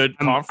very good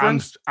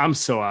conference. I'm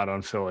so out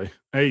on Philly.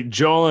 Hey,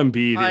 Joel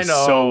Embiid is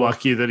so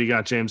lucky that he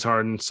got James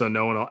Harden, so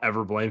no one will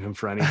ever blame him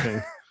for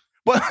anything.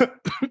 But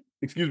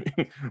excuse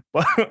me,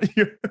 but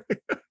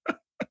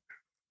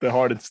the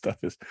Harden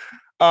stuff is.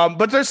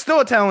 But they're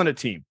still a talented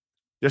team.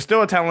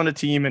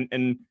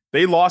 And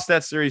they lost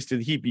that series to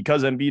the Heat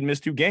because Embiid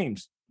missed 2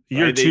 games.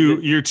 Year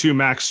two,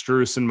 Max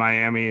Strus in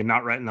Miami and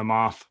not writing them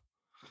off.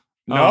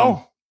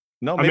 No.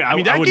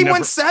 That game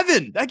went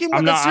 7. That game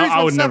went that series.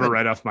 I would never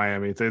write off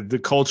Miami. The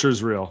culture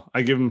is real.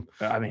 I give them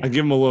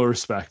a little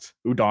respect.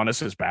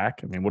 Udonis is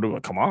back.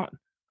 Come on.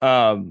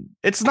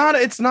 It's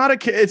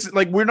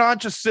like we're not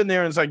just sitting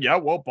there and it's like, yeah,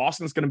 well,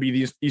 Boston's going to be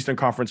the Eastern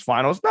Conference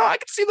Finals. No, I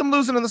can see them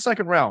losing in the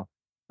second round.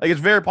 Like,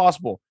 it's very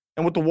possible.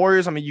 And with the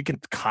Warriors, you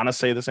can kind of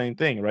say the same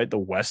thing, right? The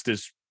West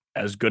is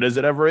as good as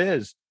it ever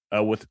is,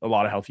 with a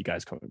lot of healthy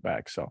guys coming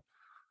back. So,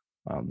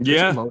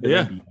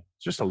 NBA.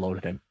 Just a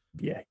loaded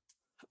NBA.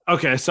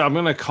 Okay, so I'm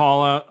going to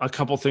call out a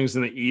couple things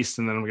in the East,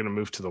 and then I'm going to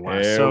move to the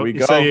West. There we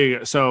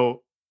go.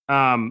 So,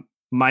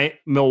 my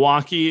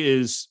Milwaukee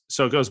is,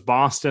 so it goes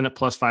Boston at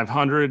plus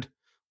 500,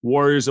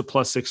 Warriors at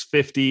plus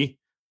 650,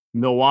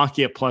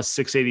 Milwaukee at plus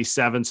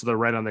 687, so they're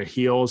right on their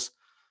heels.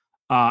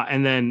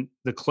 And then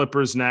the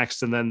Clippers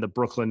next, and then the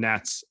Brooklyn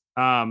Nets.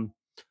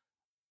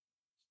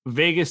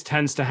 Vegas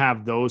tends to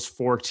have those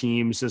 4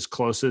 teams as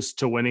closest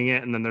to winning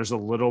it, and then there's a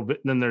little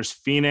bit. Then there's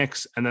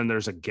Phoenix, and then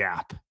there's a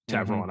gap to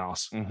everyone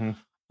else.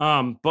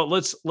 Mm-hmm. But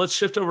let's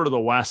shift over to the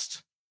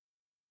West.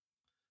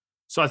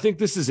 So I think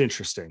this is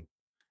interesting.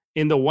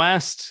 In the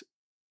West,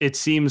 it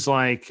seems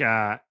like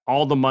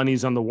all the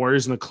money's on the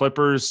Warriors and the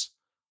Clippers.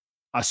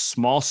 A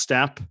small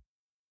step,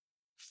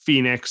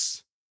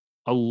 Phoenix.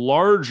 A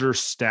larger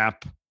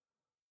step,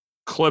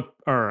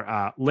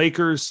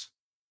 Lakers,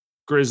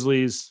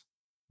 Grizzlies,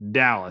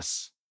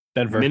 Dallas,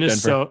 Denver,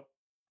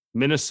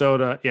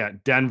 Minnesota,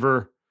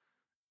 Denver,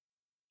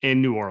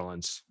 and New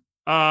Orleans.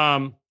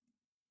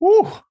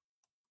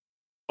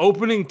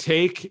 Opening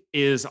take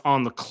is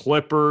on the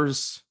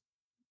Clippers.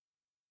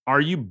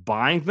 Are you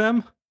buying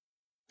them?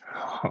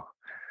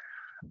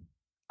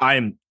 I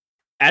am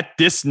at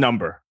this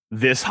number,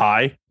 this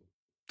high,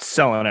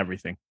 selling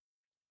everything.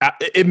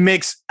 It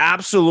makes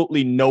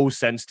absolutely no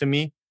sense to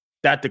me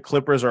that the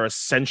Clippers are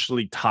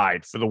essentially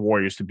tied for the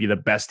Warriors to be the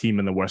best team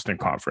in the Western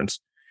Conference.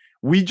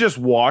 We just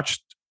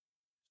watched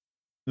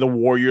the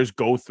Warriors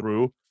go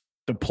through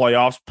the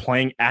playoffs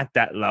playing at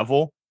that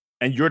level,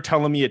 and you're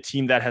telling me a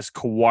team that has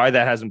Kawhi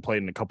that hasn't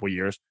played in a couple of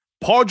years,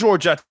 Paul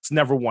George that's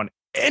never won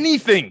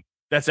anything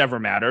that's ever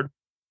mattered,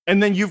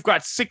 and then you've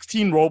got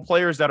 16 role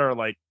players that are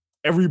like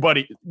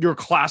everybody, your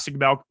classic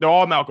they're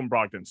all Malcolm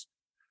Brogdons.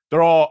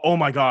 They're all, oh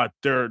my God,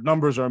 their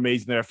numbers are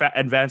amazing. Their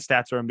advanced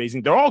stats are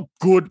amazing. They're all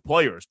good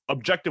players,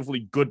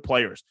 objectively good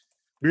players.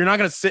 But you're not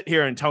going to sit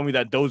here and tell me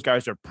that those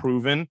guys are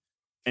proven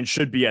and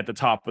should be at the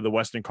top of the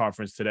Western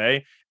Conference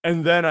today.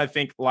 And then I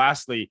think,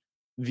 lastly,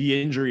 the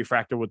injury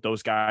factor with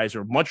those guys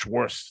are much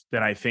worse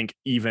than I think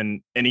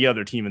even any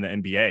other team in the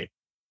NBA.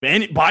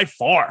 And by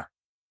far.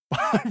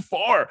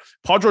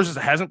 Paul George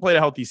hasn't played a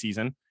healthy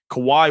season.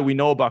 Kawhi, we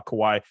know about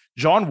Kawhi.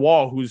 John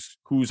Wall,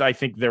 who's I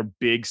think their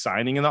big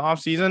signing in the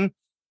offseason.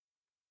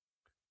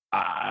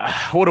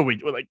 What do we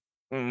do? Like,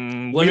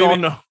 we all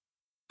know.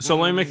 So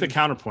let me make the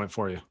counterpoint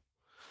for you.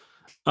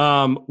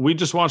 We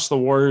just watched the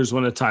Warriors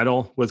win a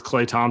title with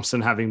Klay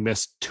Thompson having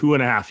missed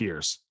 2.5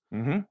 years.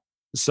 Mm-hmm.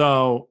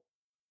 So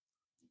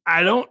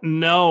I don't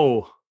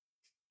know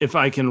if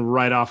I can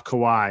write off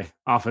Kawhi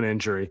off an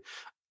injury.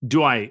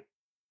 I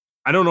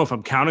don't know if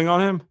I'm counting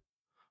on him,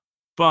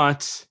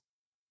 but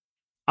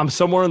I'm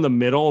somewhere in the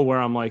middle where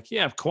I'm like,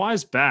 yeah, if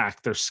Kawhi's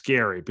back, they're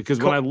scary because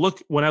when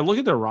I look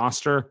at their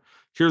roster,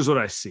 here's what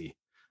I see.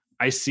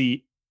 I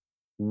see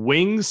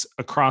wings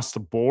across the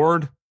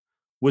board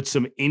with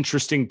some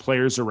interesting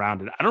players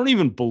around it. I don't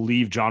even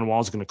believe John Wall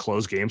is going to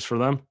close games for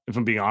them, if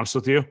I'm being honest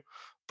with you.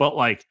 But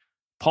like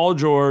Paul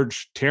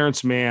George,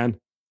 Terrence Mann,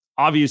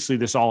 obviously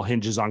this all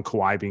hinges on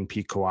Kawhi being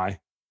peak Kawhi.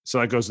 So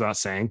that goes without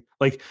saying.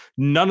 Like if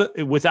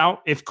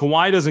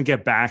Kawhi doesn't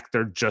get back,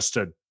 they're just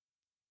a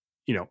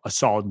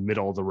solid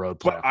middle of the road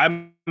player. But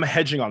I'm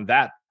hedging on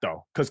that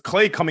though, because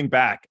Klay coming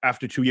back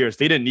after 2 years,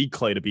 they didn't need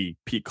Klay to be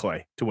peak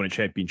Klay to win a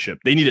championship.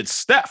 They needed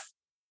Steph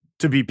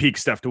to be peak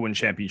Steph to win a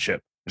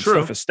championship. True.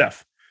 Steph is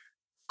Steph.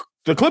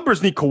 The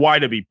Clippers need Kawhi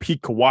to be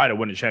peak Kawhi to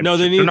win a championship. No,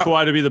 they need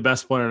Kawhi to be the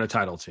best player in a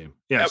title team.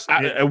 Yes.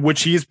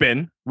 Which he's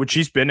been,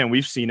 and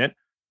we've seen it.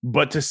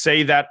 But to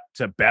say that,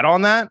 to bet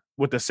on that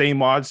with the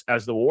same odds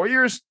as the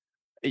Warriors,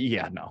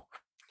 yeah, no.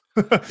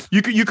 I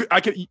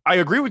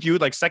agree with you.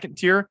 Like second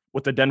tier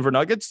with the Denver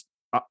Nuggets,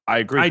 I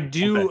agree. I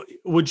do. Okay.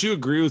 Would you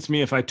agree with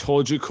me if I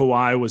told you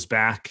Kawhi was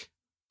back?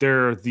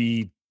 They're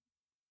the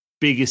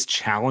biggest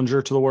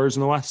challenger to the Warriors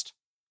in the West.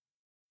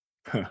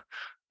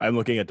 I'm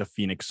looking at the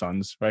Phoenix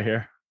Suns right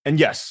here. And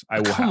yes,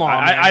 I will. Come on,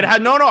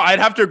 I'd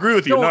have to agree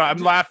with you. No, I'm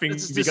laughing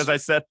because I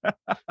said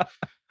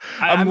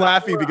I'm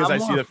laughing because I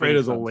see the afraid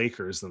of the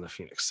Lakers than the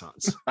Phoenix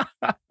Suns.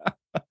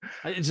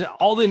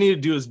 All they need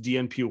to do is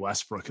DNP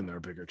Westbrook and they're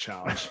a bigger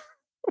challenge.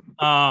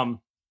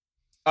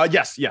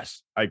 Yes,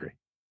 I agree.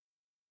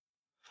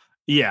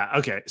 Yeah,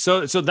 okay.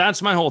 So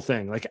that's my whole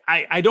thing. Like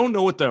I don't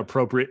know what the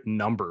appropriate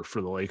number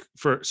for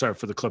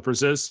the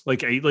Clippers is.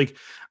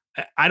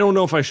 I don't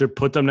know if I should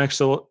put them next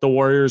to the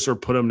Warriors or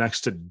put them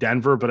next to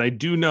Denver, but I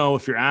do know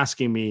if you're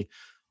asking me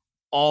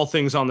all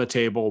things on the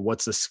table,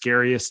 what's the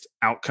scariest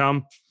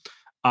outcome?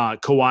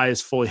 Kawhi is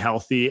fully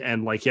healthy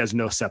and like he has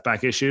no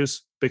setback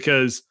issues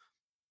because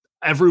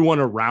everyone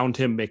around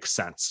him makes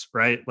sense,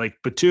 right? Like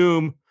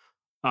Batum,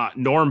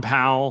 Norm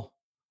Powell,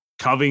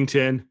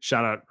 Covington,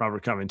 shout out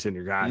Robert Covington,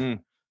 your guy.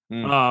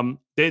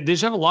 They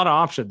just have a lot of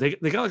options.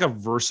 They got like a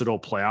versatile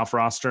playoff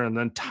roster, and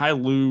then Ty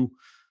Lue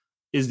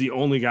is the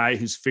only guy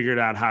who's figured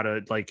out how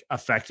to like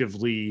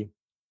effectively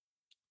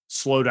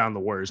slow down the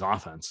Warriors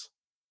offense,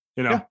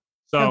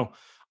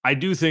 I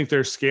do think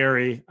they're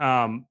scary.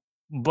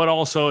 But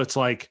also it's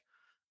like,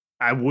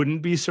 I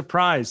wouldn't be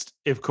surprised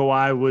if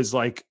Kawhi was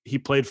like, he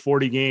played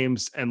 40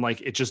 games and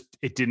like,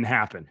 it didn't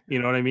happen. You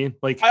know what I mean?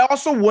 Like, I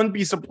also wouldn't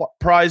be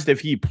surprised if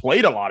he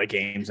played a lot of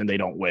games and they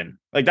don't win.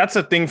 Like, that's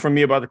the thing for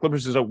me about the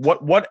Clippers is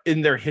what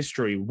in their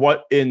history,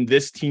 what in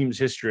this team's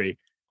history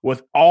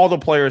with all the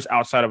players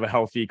outside of a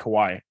healthy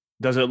Kawhi,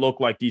 does it look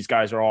like these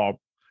guys are all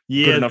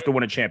good enough to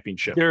win a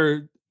championship?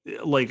 They're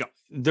like,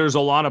 there's a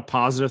lot of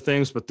positive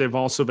things, but they've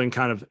also been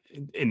kind of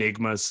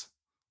enigmas.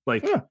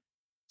 Like,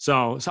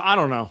 so I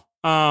don't know.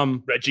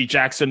 Reggie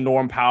Jackson,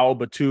 Norm Powell,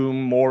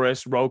 Batum,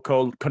 Morris,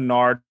 Rocco,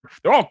 Kennard.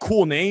 They're all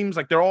cool names.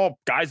 Like they're all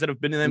guys that have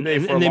been in the NBA for a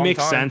long time. And they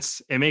make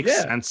sense. It makes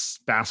sense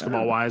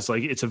basketball wise.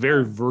 Like it's a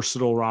very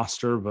versatile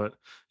roster, but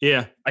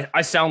yeah.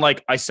 I sound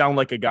like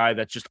a guy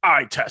that's just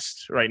eye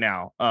test right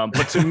now.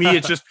 But to me,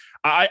 it's just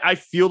I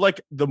feel like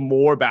the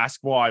more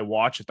basketball I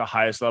watch at the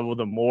highest level,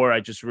 the more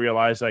I just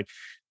realize like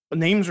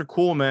names are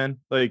cool, man.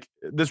 Like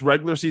this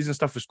regular season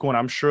stuff is cool. And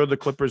I'm sure the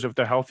Clippers, if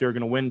they're healthy, are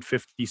going to win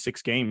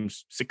 56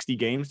 games, 60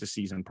 games this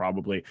season,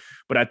 probably.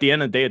 But at the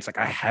end of the day, it's like,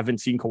 I haven't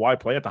seen Kawhi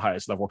play at the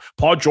highest level.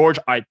 Paul George,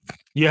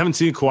 you haven't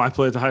seen Kawhi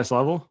play at the highest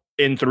level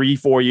in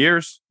 3-4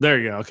 years. There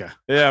you go. Okay.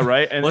 Yeah.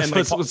 Right. And let's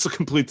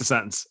complete the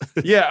sentence.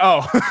 Yeah.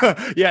 Oh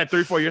yeah.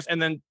 3-4 years. And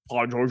then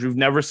Paul George, you've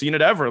never seen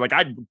it ever. Like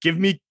give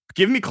me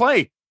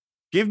Klay,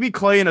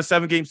 in a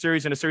 7-game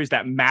series, in a series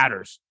that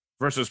matters.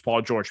 Versus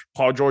Paul George.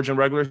 Paul George in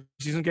regular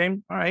season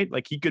game, all right,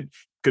 like he could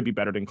be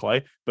better than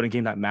Klay, but in a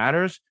game that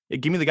matters,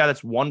 give me the guy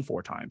that's won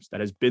 4 times,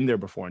 that has been there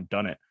before and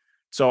done it.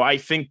 So I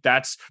think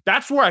that's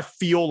where I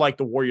feel like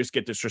the Warriors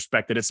get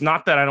disrespected. It's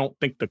not that I don't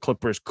think the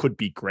Clippers could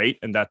be great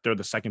and that they're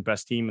the second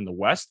best team in the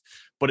West,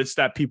 but it's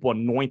that people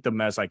anoint them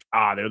as like,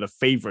 they're the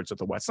favorites of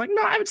the West. Like,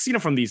 no, I haven't seen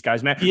it from these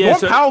guys, man. Yeah,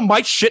 Norm Powell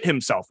might shit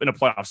himself in a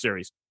playoff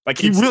series. Like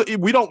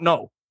we don't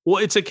know.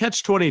 Well, it's a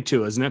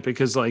catch-22, isn't it?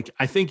 Because like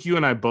I think you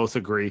and I both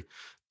agree.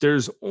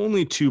 There's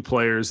only 2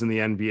 players in the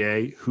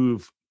NBA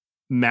who've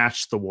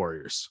matched the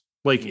Warriors.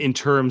 Like in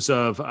terms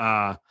of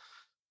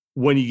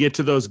when you get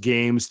to those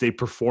games, they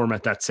perform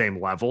at that same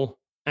level,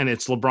 and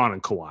it's LeBron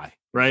and Kawhi,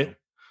 right?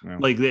 Yeah.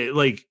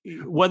 Like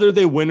whether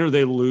they win or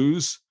they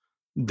lose,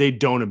 they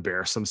don't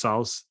embarrass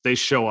themselves. They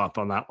show up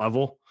on that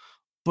level.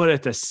 But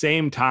at the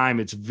same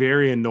time, it's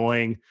very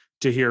annoying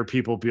to hear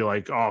people be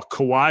like, "Oh,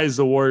 Kawhi is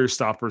the Warrior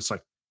stopper." It's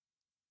like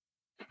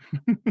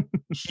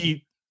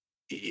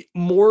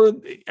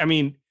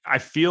I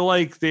feel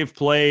like they've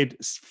played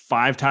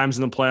 5 times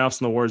in the playoffs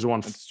and the Warriors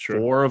won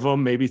 4 of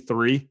them, maybe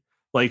 3.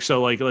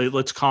 So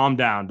let's calm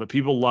down. But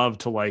people love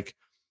to like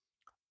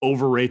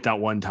overrate that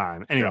one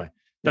time. Anyway,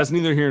 that's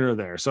neither here nor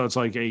there. So it's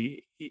like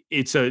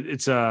it's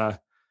a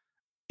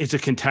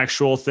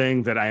contextual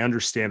thing that I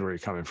understand where you're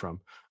coming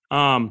from.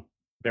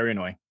 Very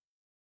annoying.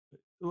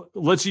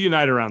 Let's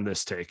unite around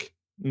this take.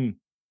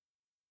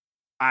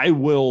 I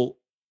will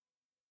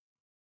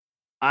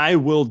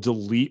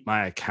delete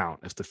my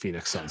account if the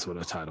Phoenix Suns win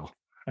a title.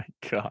 My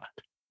God.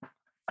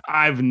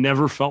 I've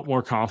never felt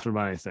more confident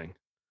about anything.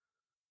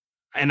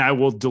 And I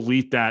will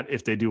delete that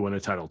if they do win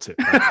a title too.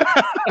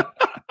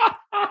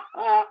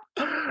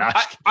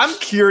 I'm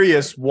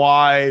curious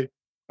why.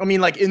 I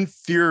mean, like in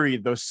theory,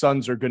 the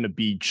Suns are going to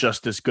be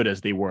just as good as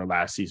they were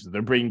last season.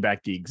 They're bringing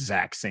back the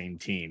exact same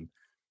team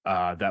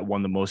that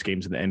won the most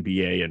games in the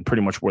NBA and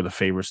pretty much were the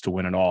favorites to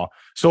win it all.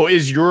 So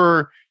is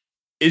your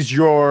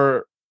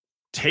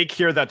take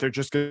here that they're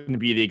just going to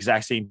be the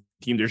exact same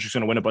team? They're just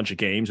going to win a bunch of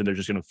games and they're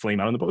just going to flame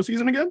out in the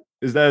postseason again?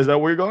 Is that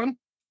where you're going?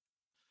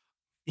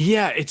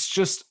 Yeah, it's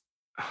just,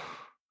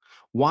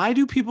 why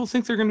do people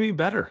think they're going to be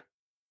better?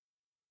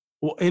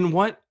 Well, in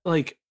what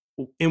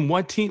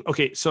team?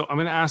 Okay, so I'm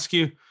going to ask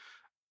you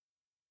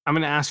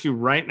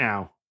right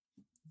now.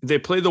 They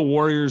play the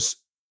Warriors.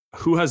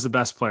 Who has the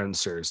best player in the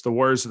series? The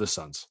Warriors or the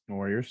Suns?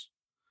 Warriors.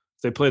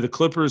 If they play the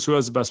Clippers. Who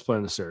has the best player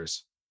in the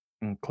series?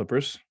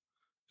 Clippers.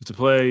 If they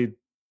play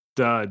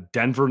the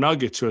Denver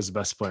Nuggets, who has the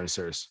best player in the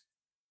series?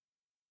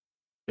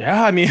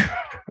 Yeah, I mean,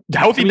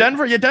 healthy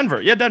Denver. Yeah,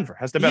 Denver. Yeah, Denver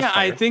has the best. Yeah,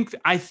 player.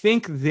 I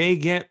think they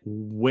get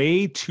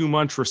way too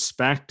much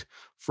respect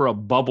for a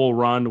bubble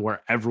run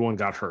where everyone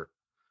got hurt.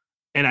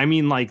 And I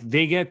mean, like,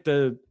 they get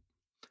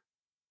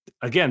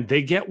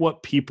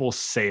what people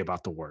say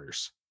about the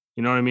Warriors.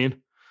 You know what I mean?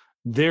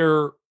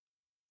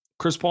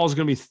 Chris Paul is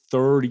going to be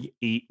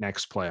 38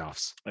 next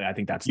playoffs. I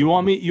think that's you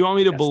want me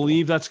to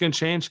believe that's going to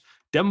change.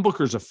 Devin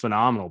Booker's a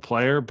phenomenal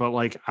player, but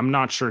like, I'm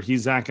not sure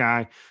he's that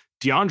guy.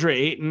 DeAndre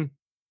Ayton,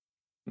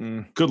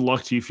 good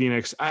luck to you,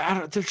 Phoenix. I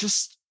don't. They're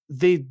just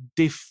they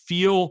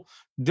feel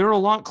they're a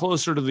lot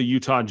closer to the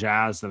Utah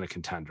Jazz than a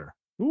contender.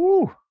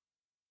 Ooh.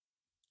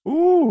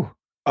 They're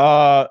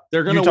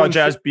going to Utah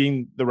Jazz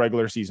being the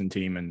regular season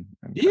team, and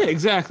yeah,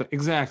 exactly.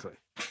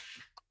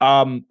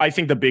 I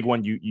think the big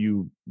one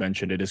you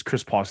mentioned it is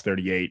Chris Paul's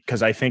 38,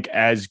 because I think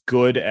as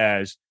good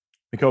as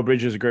Mikal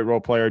Bridges is a great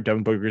role player,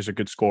 Devin Booker is a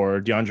good scorer,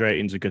 DeAndre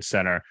Ayton's a good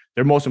center,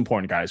 their most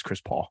important guy is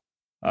Chris Paul.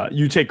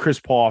 You take Chris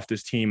Paul off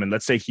this team, and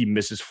let's say he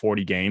misses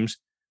 40 games,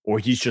 or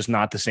he's just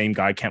not the same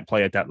guy, can't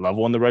play at that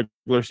level in the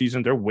regular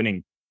season, they're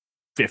winning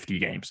 50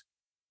 games.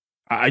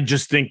 I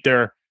just think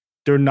they're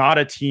not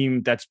a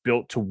team that's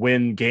built to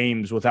win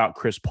games without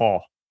Chris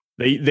Paul.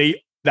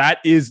 That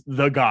is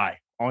the guy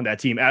on that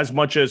team. As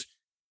much as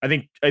I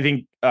think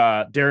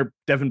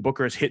Devin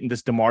Booker is hitting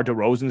this DeMar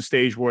DeRozan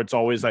stage where it's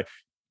always like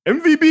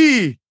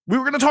MVP. We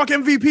were going to talk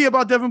MVP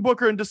about Devin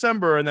Booker in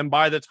December, and then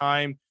by the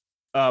time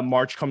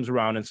March comes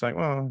around, it's like,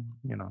 well,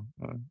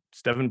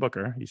 it's Devin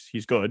Booker.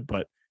 He's good,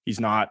 but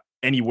he's not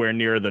anywhere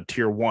near the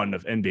tier 1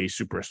 of NBA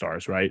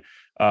superstars, right?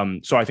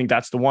 So I think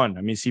that's the one.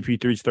 I mean,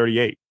 CP3 is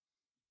 38.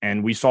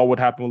 And we saw what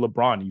happened with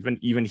LeBron.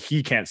 Even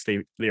he can't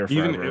stay there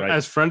forever, right?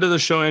 As friend of the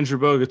show, Andrew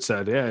Bogut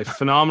said, yeah,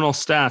 phenomenal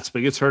stats,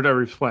 but gets hurt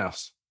every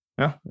playoffs.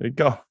 Yeah, there you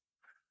go.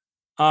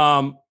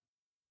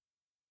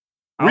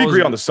 We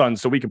agree on the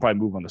Suns, so we can probably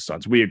move on the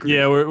Suns. We agree.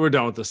 Yeah, we're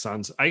done with the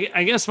Suns.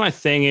 I guess my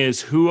thing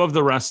is, who of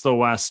the rest of the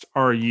West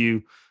are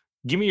you?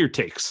 Give me your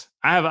takes.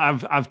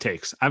 I've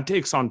takes. I have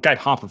takes on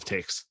top of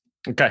takes.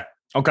 Okay.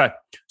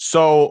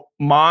 So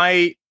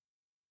my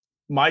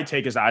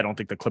take is I don't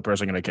think the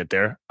Clippers are going to get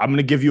there. I'm going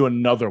to give you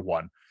another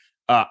one.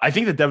 I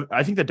think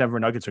the Denver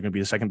Nuggets are going to be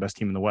the second best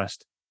team in the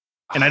West,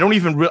 and I don't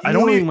even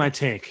really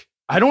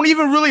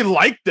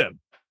like them.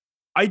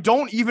 I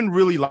don't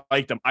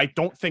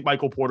think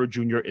Michael Porter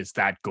Jr. is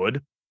that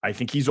good. I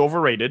think he's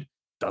overrated.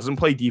 Doesn't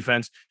play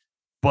defense,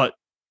 but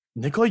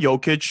Nikola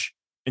Jokic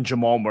and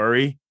Jamal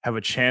Murray have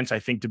a chance, I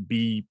think, to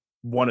be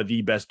one of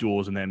the best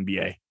duos in the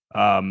NBA.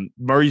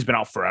 Murray's been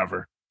out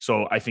forever,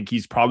 so I think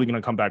he's probably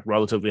going to come back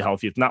relatively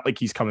healthy. It's not like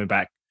he's coming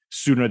back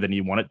sooner than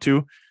he wanted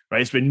to, right?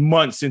 It's been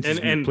months since.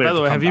 And by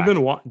the way, have you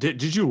been?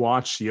 Did you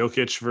watch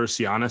Jokic versus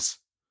Giannis?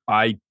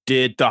 I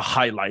did the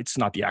highlights,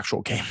 not the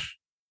actual game.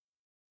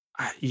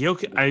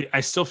 Jokic,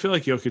 I still feel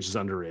like Jokic is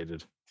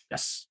underrated.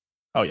 Yes.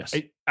 Oh yes.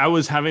 I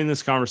was having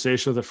this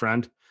conversation with a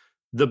friend.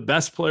 The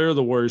best player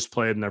the Warriors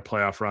played in their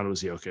playoff run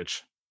was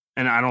Jokic,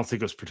 and I don't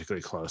think it was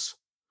particularly close.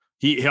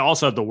 He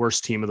also had the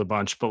worst team of the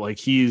bunch, but like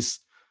he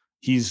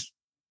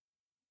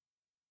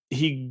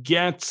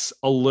gets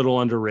a little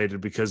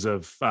underrated because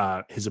of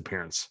his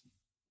appearance.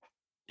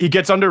 He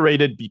gets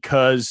underrated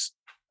because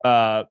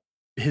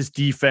his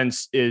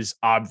defense is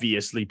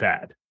obviously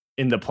bad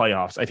in the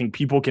playoffs. I think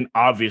people can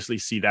obviously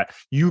see that.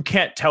 You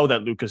can't tell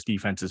that Luka's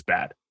defense is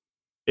bad.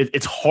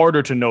 It's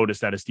harder to notice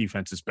that his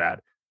defense is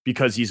bad.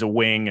 because he's a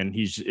wing and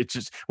it's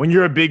just when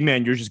you're a big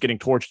man, you're just getting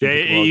torched.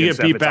 Yeah, you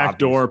get beat back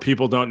door.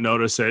 People don't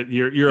notice it.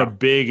 You're a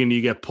big and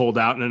you get pulled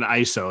out in an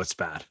ISO. It's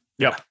bad.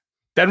 Yep.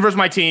 Denver's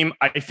my team.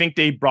 I think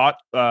they brought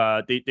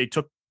they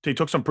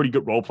took some pretty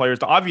good role players.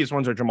 The obvious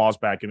ones are Jamal's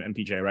back and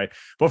MPJ, right?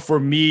 But for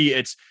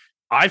me,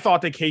 I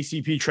thought the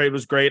KCP trade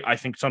was great. I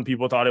think some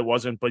people thought it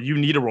wasn't, but you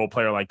need a role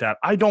player like that.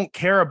 I don't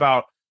care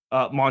about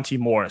Monty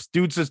Morris.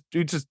 Dude's a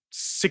 6th,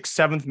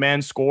 7th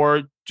man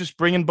scorer. Just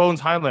bring in Bones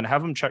Highland,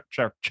 have him chuck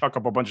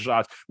up a bunch of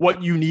shots.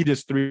 What you need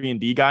is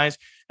 3-and-D guys,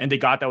 and they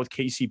got that with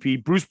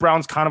KCP. Bruce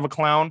Brown's kind of a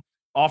clown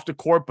off the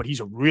court, but he's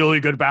a really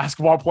good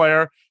basketball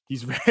player.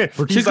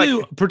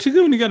 Particularly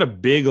when you got a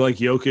big like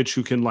Jokic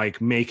who can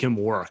like make him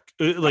work,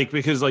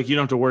 because like you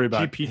don't have to worry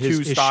about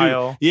GP2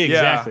 style. Yeah,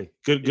 exactly.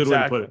 Good exactly.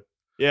 way to put it.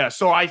 Yeah,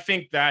 so I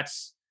think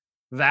that's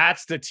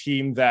the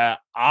team that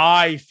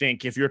I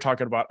think, if you're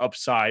talking about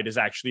upside, is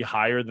actually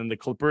higher than the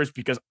Clippers,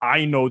 because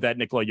I know that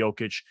Nikola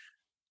Jokic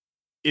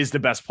is the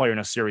best player in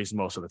a series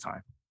most of the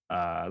time.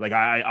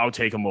 I'll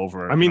take him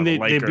over. I mean, the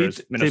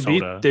Lakers,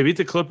 Minnesota. They beat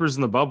the Clippers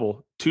in the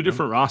bubble. Two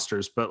different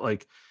rosters, but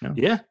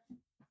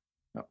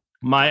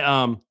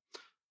my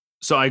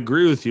so I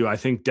agree with you. I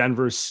think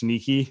Denver's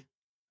sneaky.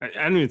 I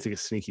don't even think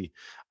it's sneaky.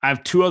 I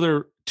have two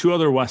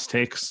other West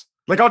takes.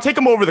 Like, I'll take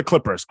them over the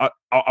Clippers.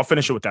 I'll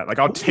finish it with that. Like,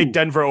 I'll take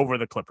Denver over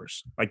the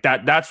Clippers. Like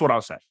that. That's what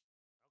I'll say.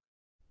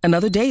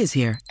 Another day is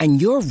here,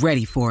 and you're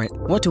ready for it.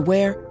 What to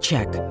wear?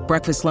 Check.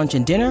 Breakfast, lunch,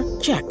 and dinner?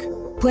 Check.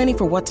 Planning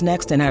for what's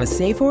next and how to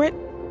save for it?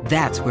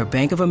 That's where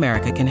Bank of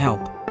America can help.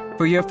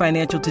 For your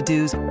financial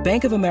to-dos,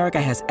 Bank of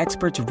America has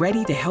experts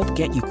ready to help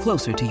get you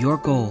closer to your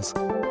goals.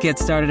 Get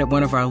started at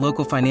one of our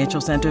local financial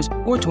centers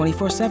or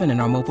 24/7 in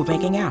our mobile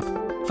banking app.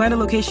 Find a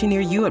location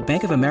near you at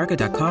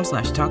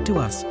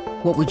bankofamerica.com/talktous.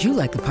 What would you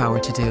like the power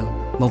to do?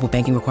 Mobile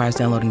banking requires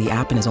downloading the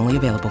app and is only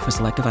available for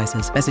select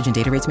devices. Message and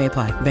data rates may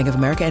apply. Bank of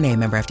America NA,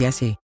 member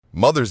FDIC.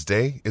 Mother's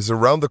Day is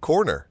around the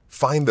corner.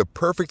 Find the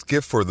perfect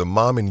gift for the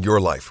mom in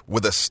your life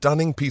with a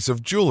stunning piece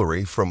of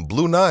jewelry from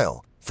Blue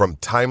Nile. From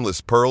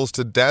timeless pearls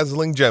to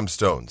dazzling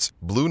gemstones,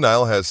 Blue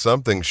Nile has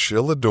something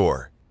she'll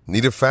adore.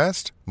 Need it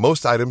fast?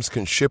 Most items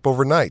can ship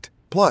overnight.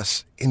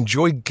 Plus,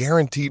 enjoy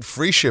guaranteed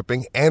free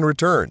shipping and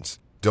returns.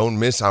 Don't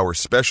miss our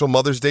special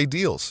Mother's Day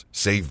deals.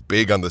 Save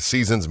big on the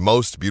season's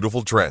most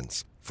beautiful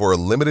trends. For a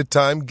limited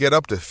time, get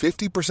up to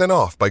 50%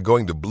 off by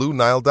going to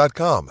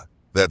BlueNile.com.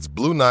 That's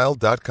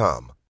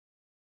BlueNile.com.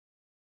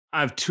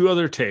 I have two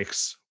other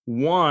takes.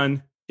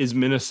 One is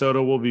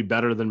Minnesota will be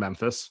better than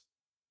Memphis.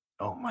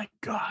 Oh, my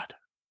God.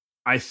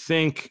 I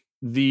think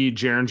the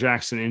Jaren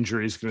Jackson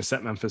injury is going to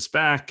set Memphis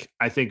back.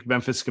 I think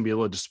Memphis can be a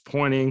little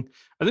disappointing.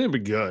 I think it'll be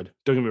good.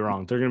 Don't get me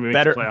wrong. They're going to be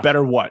better.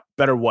 Better what?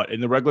 Better what? In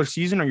the regular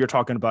season, or you're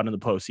talking about in the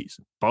postseason?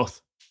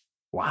 Both.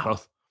 Wow.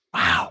 Both.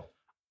 Wow.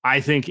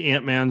 I think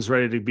Ant-Man's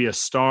ready to be a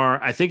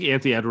star. I think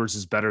Anthony Edwards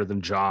is better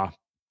than Ja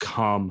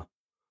come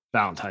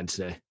Valentine's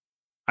Day.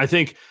 I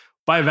think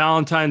by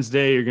Valentine's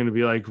Day, you're going to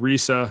be like,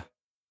 Risa,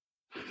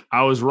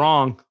 I was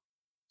wrong.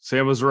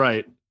 Sam was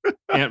right.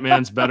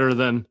 Ant-Man's better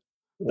than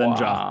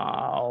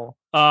Ja.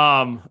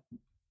 I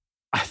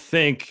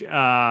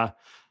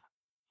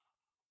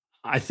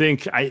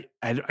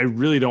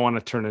really don't want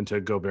to turn into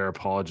a Gobert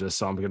apologist,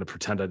 so I'm going to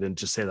pretend I didn't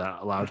just say that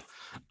out loud.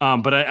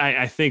 But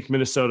I think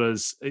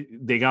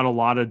they got a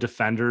lot of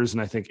defenders,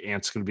 and I think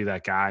Ant's going to be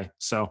that guy.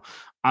 So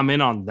I'm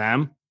in on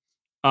them.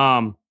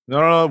 No,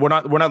 we're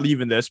not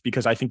leaving this,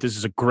 because I think this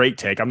is a great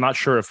take. I'm not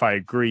sure if I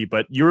agree,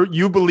 but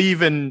you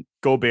believe in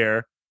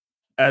Gobert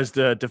as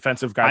the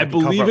defensive guy. I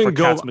believe in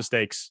Cat's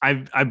mistakes.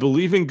 I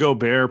believe in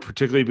Gobert,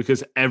 particularly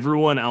because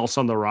everyone else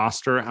on the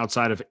roster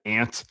outside of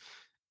Ant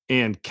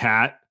and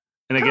Cat,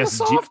 and I guess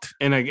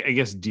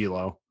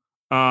D'Lo,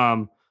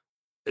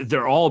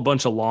 they're all a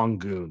bunch of long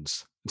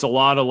goons. It's a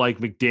lot of like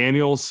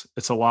McDaniels.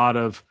 It's a lot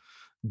of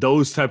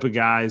those type of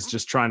guys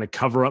just trying to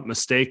cover up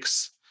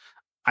mistakes.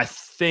 I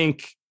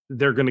think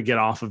they're going to get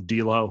off of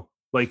D'Lo.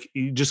 Like,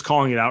 just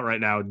calling it out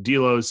right now,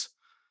 D'Lo's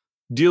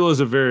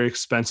a very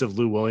expensive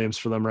Lou Williams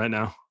for them right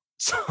now.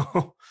 So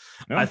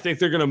yeah. I think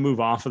they're going to move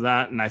off of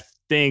that. And I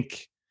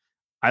think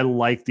I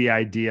like the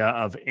idea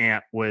of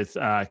Ant with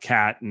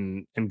Cat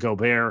and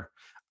Gobert.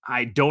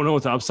 I don't know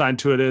what the upside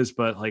to it is,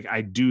 but like,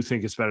 I do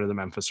think it's better than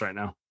Memphis right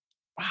now.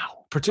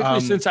 Wow.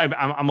 Particularly since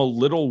I'm a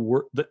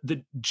little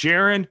the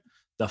Jaren,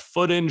 the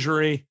foot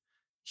injury,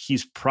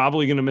 he's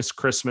probably going to miss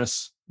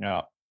Christmas.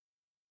 Yeah.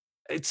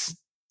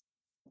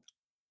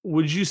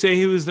 Would you say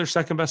he was their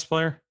second best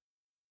player?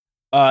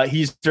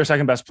 He's their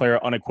second best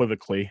player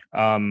unequivocally.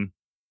 I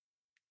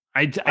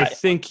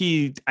think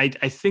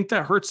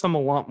that hurts them a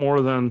lot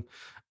more than,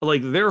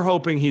 like, they're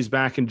hoping he's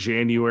back in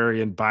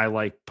January, and by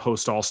like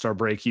post All-Star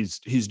break, he's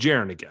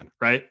Jaren again,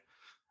 right?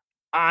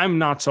 I'm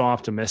not so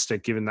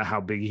optimistic given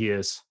how big he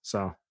is.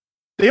 So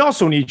they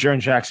also need Jaren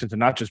Jackson to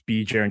not just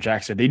be Jaren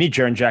Jackson. They need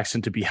Jaren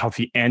Jackson to be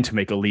healthy and to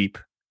make a leap.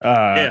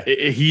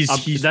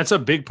 He's that's a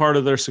big part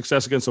of their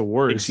success against the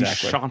Warriors.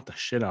 Exactly. He shot the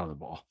shit out of the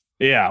ball.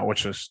 Yeah,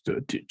 which is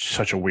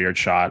such a weird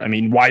shot. I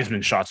mean,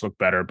 Wiseman's shots look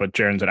better, but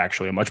Jaren's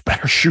actually a much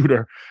better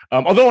shooter.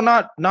 Although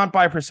not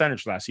by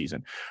percentage last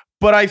season.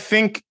 But I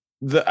think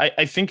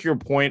I think your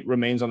point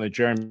remains on the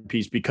Jaren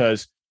piece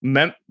because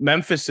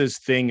Memphis's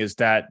thing is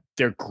that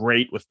they're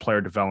great with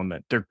player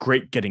development. They're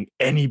great getting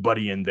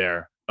anybody in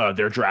there.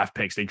 Their draft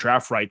picks, they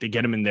draft right, they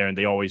get him in there, and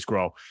they always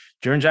grow.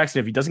 Jaren Jackson,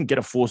 if he doesn't get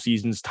a full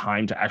season's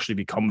time to actually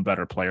become a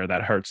better player,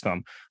 that hurts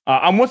them.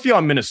 I'm with you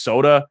on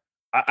Minnesota.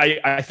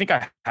 I think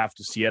I have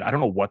to see it. I don't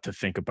know what to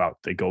think about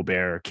the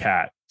Gobert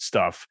Cat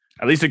stuff.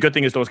 At least the good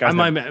thing is those guys.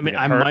 I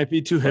might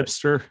be too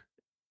hipster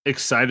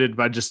excited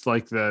by just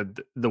like the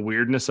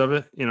weirdness of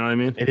it. You know what I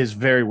mean? It is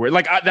very weird.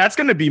 Like that's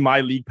going to be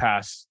my League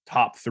Pass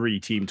top 3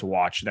 team to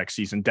watch next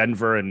season.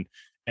 Denver and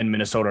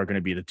Minnesota are going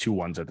to be the 2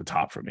 ones at the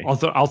top for me.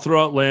 I'll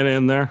throw Atlanta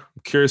in there.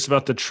 I'm curious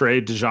about the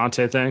trade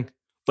DeJounte thing.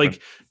 Like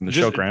the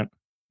show, Grant.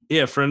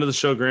 Yeah, friend of the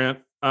show, Grant.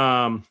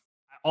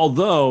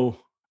 Although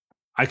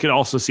I could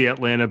also see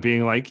Atlanta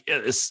being like, yeah,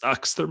 this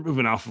sucks. They're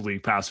moving off of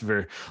League Pass.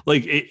 We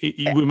might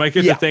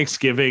get to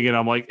Thanksgiving, and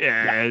I'm like,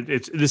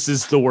 this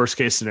is the worst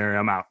case scenario.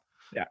 I'm out.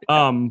 Yeah.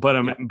 But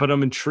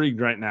I'm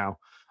intrigued right now.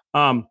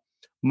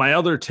 My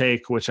other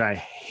take, which I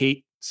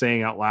hate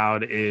saying out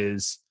loud,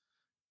 is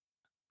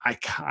I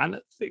kind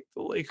of think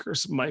the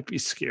Lakers might be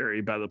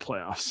scary by the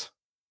playoffs.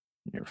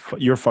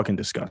 You're fucking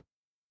disgusting.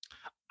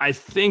 I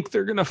think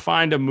they're going to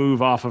find a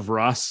move off of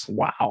Russ.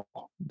 Wow.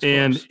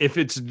 And if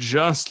it's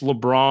just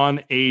LeBron,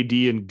 AD,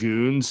 and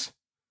Goons,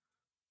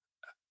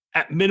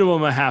 at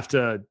minimum, I have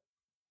to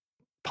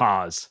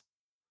pause.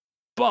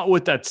 But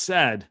with that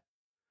said,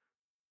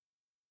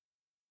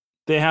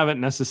 they haven't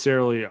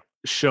necessarily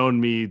shown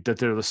me that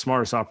they're the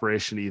smartest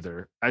operation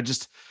either. I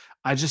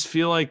just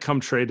feel like come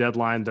trade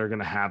deadline, they're going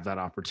to have that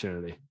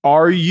opportunity.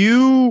 Are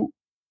you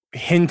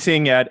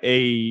hinting at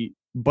a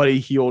Buddy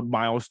Hield,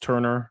 Miles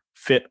Turner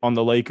fit on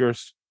the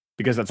Lakers?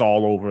 Because that's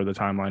all over the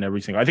timeline,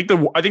 every single. I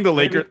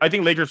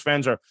think Lakers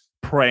fans are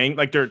praying,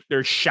 like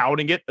they're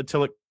shouting it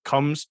until it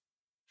comes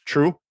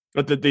true.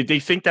 But they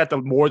think that the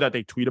more that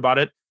they tweet about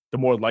it, the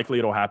more likely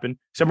it'll happen.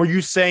 Sam, are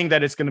you saying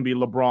that it's going to be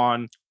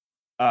LeBron,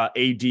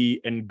 AD,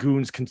 and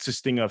Goons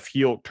consisting of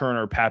Hield,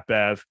 Turner, Pat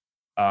Bev,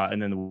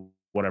 and then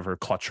whatever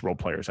clutch role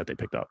players that they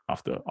picked up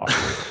off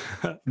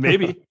the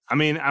maybe. I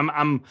mean,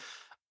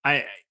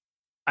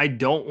 I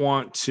don't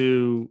want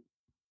to.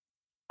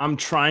 I'm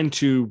trying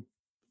to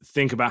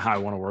think about how I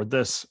want to word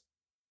this.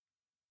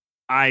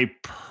 I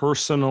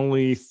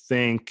personally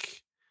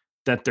think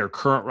that their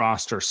current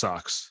roster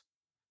sucks,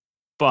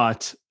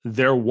 but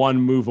they're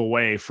one move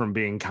away from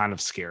being kind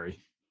of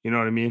scary. You know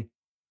what I mean?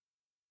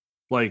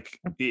 Like,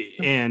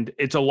 and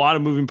it's a lot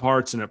of moving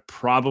parts, and it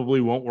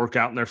probably won't work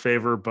out in their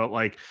favor, but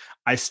like,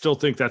 I still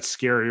think that's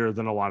scarier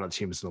than a lot of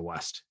teams in the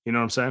West. You know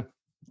what I'm saying?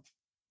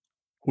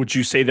 Would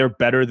you say they're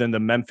better than the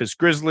Memphis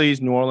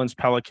Grizzlies, New Orleans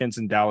Pelicans,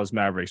 and Dallas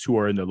Mavericks, who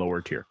are in the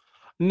lower tier?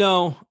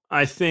 No,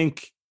 I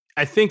think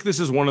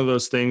this is one of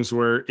those things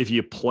where if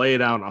you play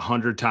it out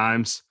 100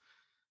 times,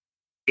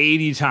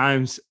 80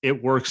 times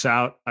it works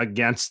out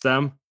against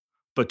them,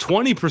 but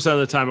 20% of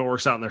the time it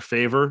works out in their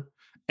favor.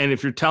 And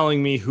if you're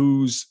telling me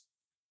who's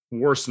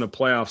worse in a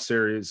playoff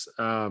series,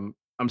 I'm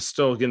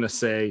still going to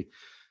say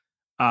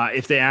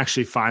if they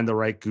actually find the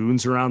right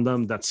goons around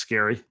them, that's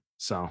scary.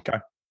 So,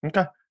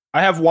 okay.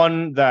 I have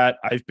one that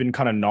I've been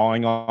kind of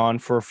gnawing on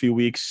for a few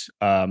weeks.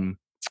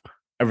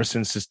 Ever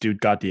since this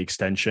dude got the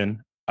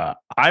extension,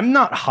 I'm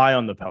not high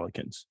on the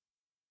Pelicans.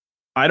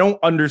 I don't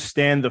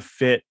understand the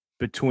fit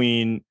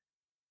between.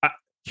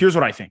 Here's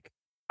what I think.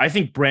 I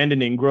think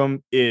Brandon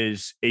Ingram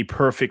is a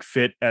perfect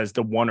fit as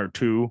the 1 or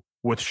 2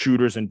 with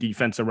shooters and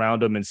defense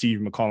around him, and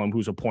CJ McCollum,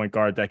 who's a point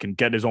guard that can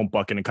get his own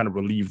bucket and kind of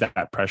relieve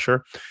that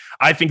pressure.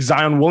 I think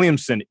Zion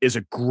Williamson is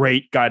a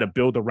great guy to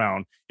build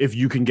around if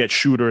you can get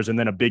shooters and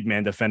then a big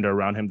man defender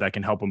around him that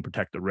can help him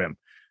protect the rim.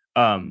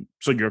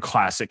 So your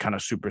classic kind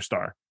of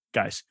superstar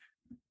guys,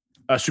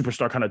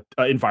 superstar kind of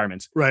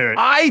environments. Right.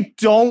 I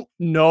don't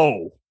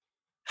know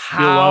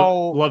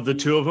how love the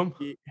 2 of them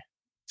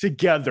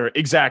together.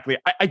 Exactly.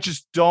 I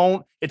just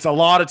don't. It's a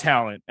lot of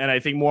talent. And I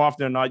think more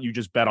often than not, you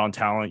just bet on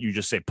talent. You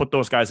just say, put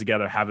those guys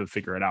together, have it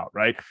figure it out.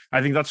 Right.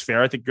 I think that's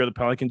fair. I think you're the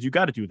Pelicans. You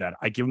got to do that.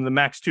 I give them the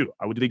max too.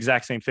 I would do the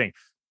exact same thing.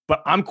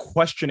 But I'm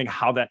questioning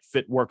how that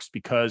fit works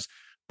because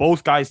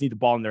both guys need the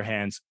ball in their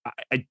hands.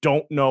 I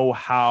don't know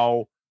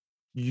how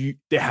they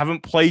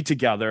haven't played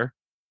together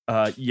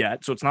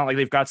yet. So it's not like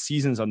they've got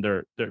seasons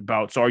under their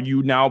belt. So are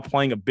you now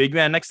playing a big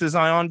man next to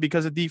Zion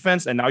because of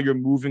defense? And now you're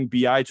moving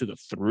BI to the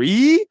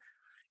 3?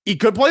 He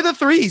could play the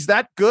 3. He's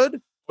that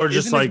good. Or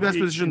just Isn't like his best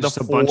position just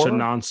the a bunch 4? of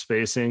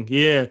non-spacing.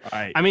 Yeah.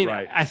 Right, I mean,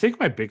 right. I think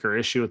my bigger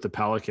issue with the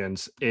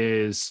Pelicans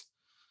is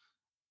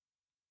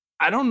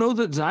I don't know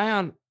that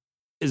Zion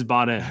is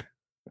bought in.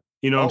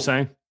 You know what I'm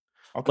saying?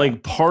 Okay.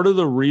 Like part of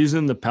the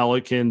reason the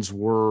Pelicans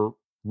were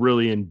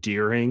really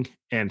endearing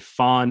and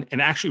fun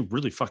and actually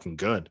really fucking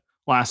good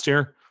last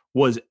year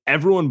was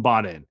everyone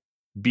bought in.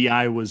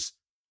 BI was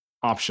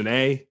option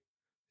A.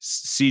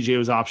 CJ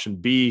was option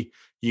B.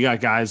 You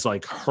got guys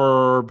like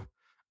Herb,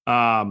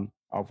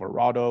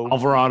 Alvarado,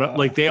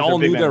 like they all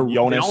knew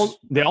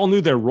they all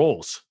knew their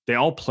roles. They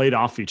all played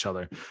off each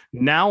other.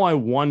 Now I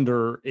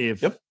wonder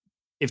if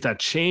that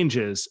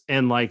changes.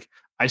 And like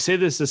I say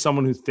this as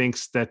someone who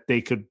thinks that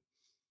they could,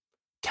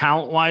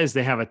 talent-wise,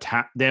 they have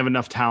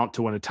enough talent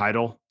to win a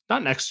title.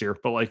 Not next year,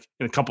 but like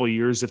in a couple of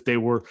years, if they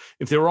were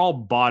all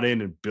bought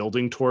in and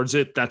building towards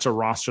it, that's a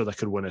roster that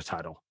could win a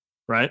title,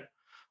 right?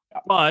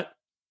 But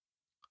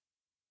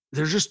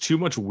there's just too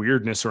much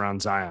weirdness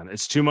around Zion.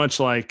 It's too much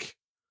like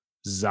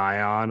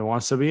Zion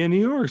wants to be in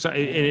New York, and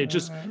it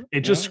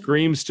just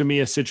screams to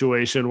me a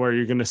situation where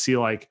you're going to see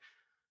like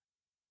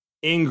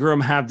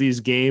Ingram have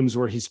these games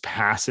where he's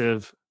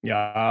passive,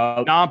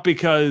 not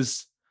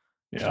because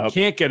he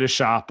can't get a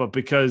shot, but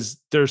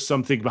because there's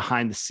something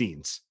behind the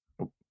scenes.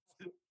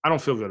 I don't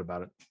feel good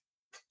about it.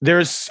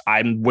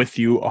 I'm with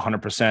you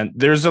 100%.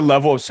 There's a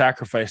level of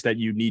sacrifice that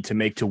you need to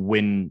make to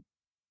win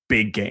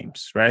big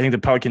games, right? I think the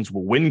Pelicans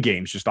will win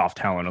games just off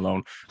talent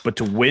alone, but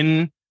to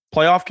win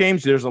playoff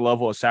games, there's a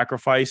level of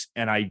sacrifice,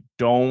 and I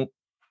don't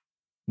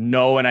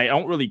know, and I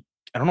don't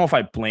know if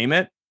I blame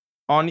it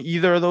on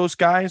either of those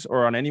guys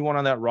or on anyone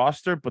on that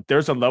roster, but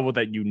there's a level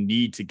that you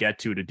need to get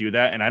to do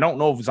that, and I don't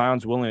know if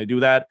Zion's willing to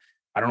do that.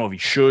 I don't know if he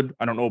should.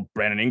 I don't know if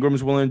Brandon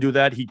Ingram's willing to do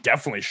that. He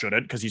definitely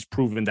shouldn't, because he's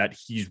proven that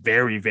he's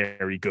very,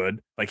 very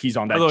good. Like he's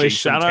on that. By the way,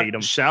 Tatum.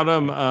 Shout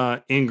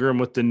him Ingram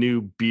with the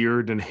new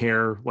beard and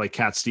hair, like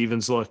Cat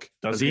Stevens look.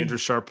 Does he? Andrew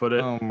Sharp put it.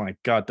 Oh my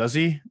God, does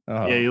he?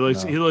 Oh, yeah, he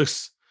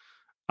looks.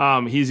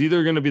 He's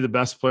either going to be the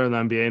best player in the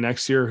NBA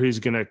next year, or he's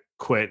going to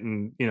quit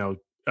and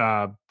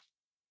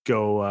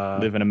go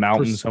live in a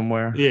mountain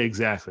somewhere. Yeah,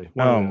 exactly.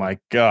 My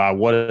God,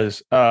 what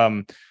is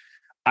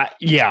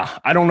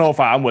I don't know if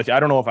I'm with you. I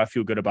don't know if I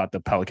feel good about the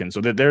Pelicans. So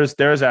there's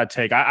that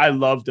take. I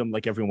loved them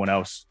like everyone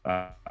else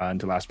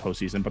into last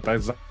postseason, but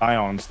the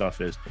Zion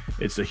stuff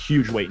it's a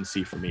huge wait and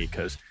see for me,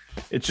 because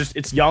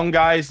it's young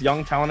guys,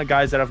 young talented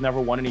guys that have never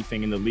won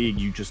anything in the league.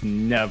 You just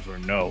never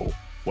know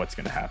what's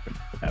going to happen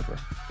ever.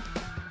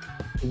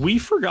 We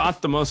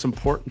forgot the most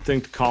important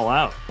thing to call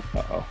out.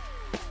 Uh-oh.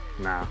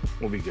 Nah,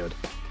 we'll be good.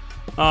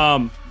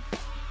 All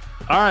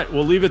right,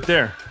 we'll leave it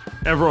there.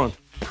 Everyone,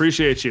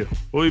 appreciate you.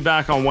 We'll be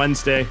back on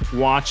Wednesday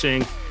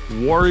watching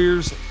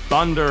Warriors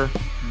Thunder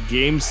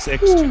Game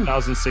 6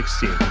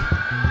 2016.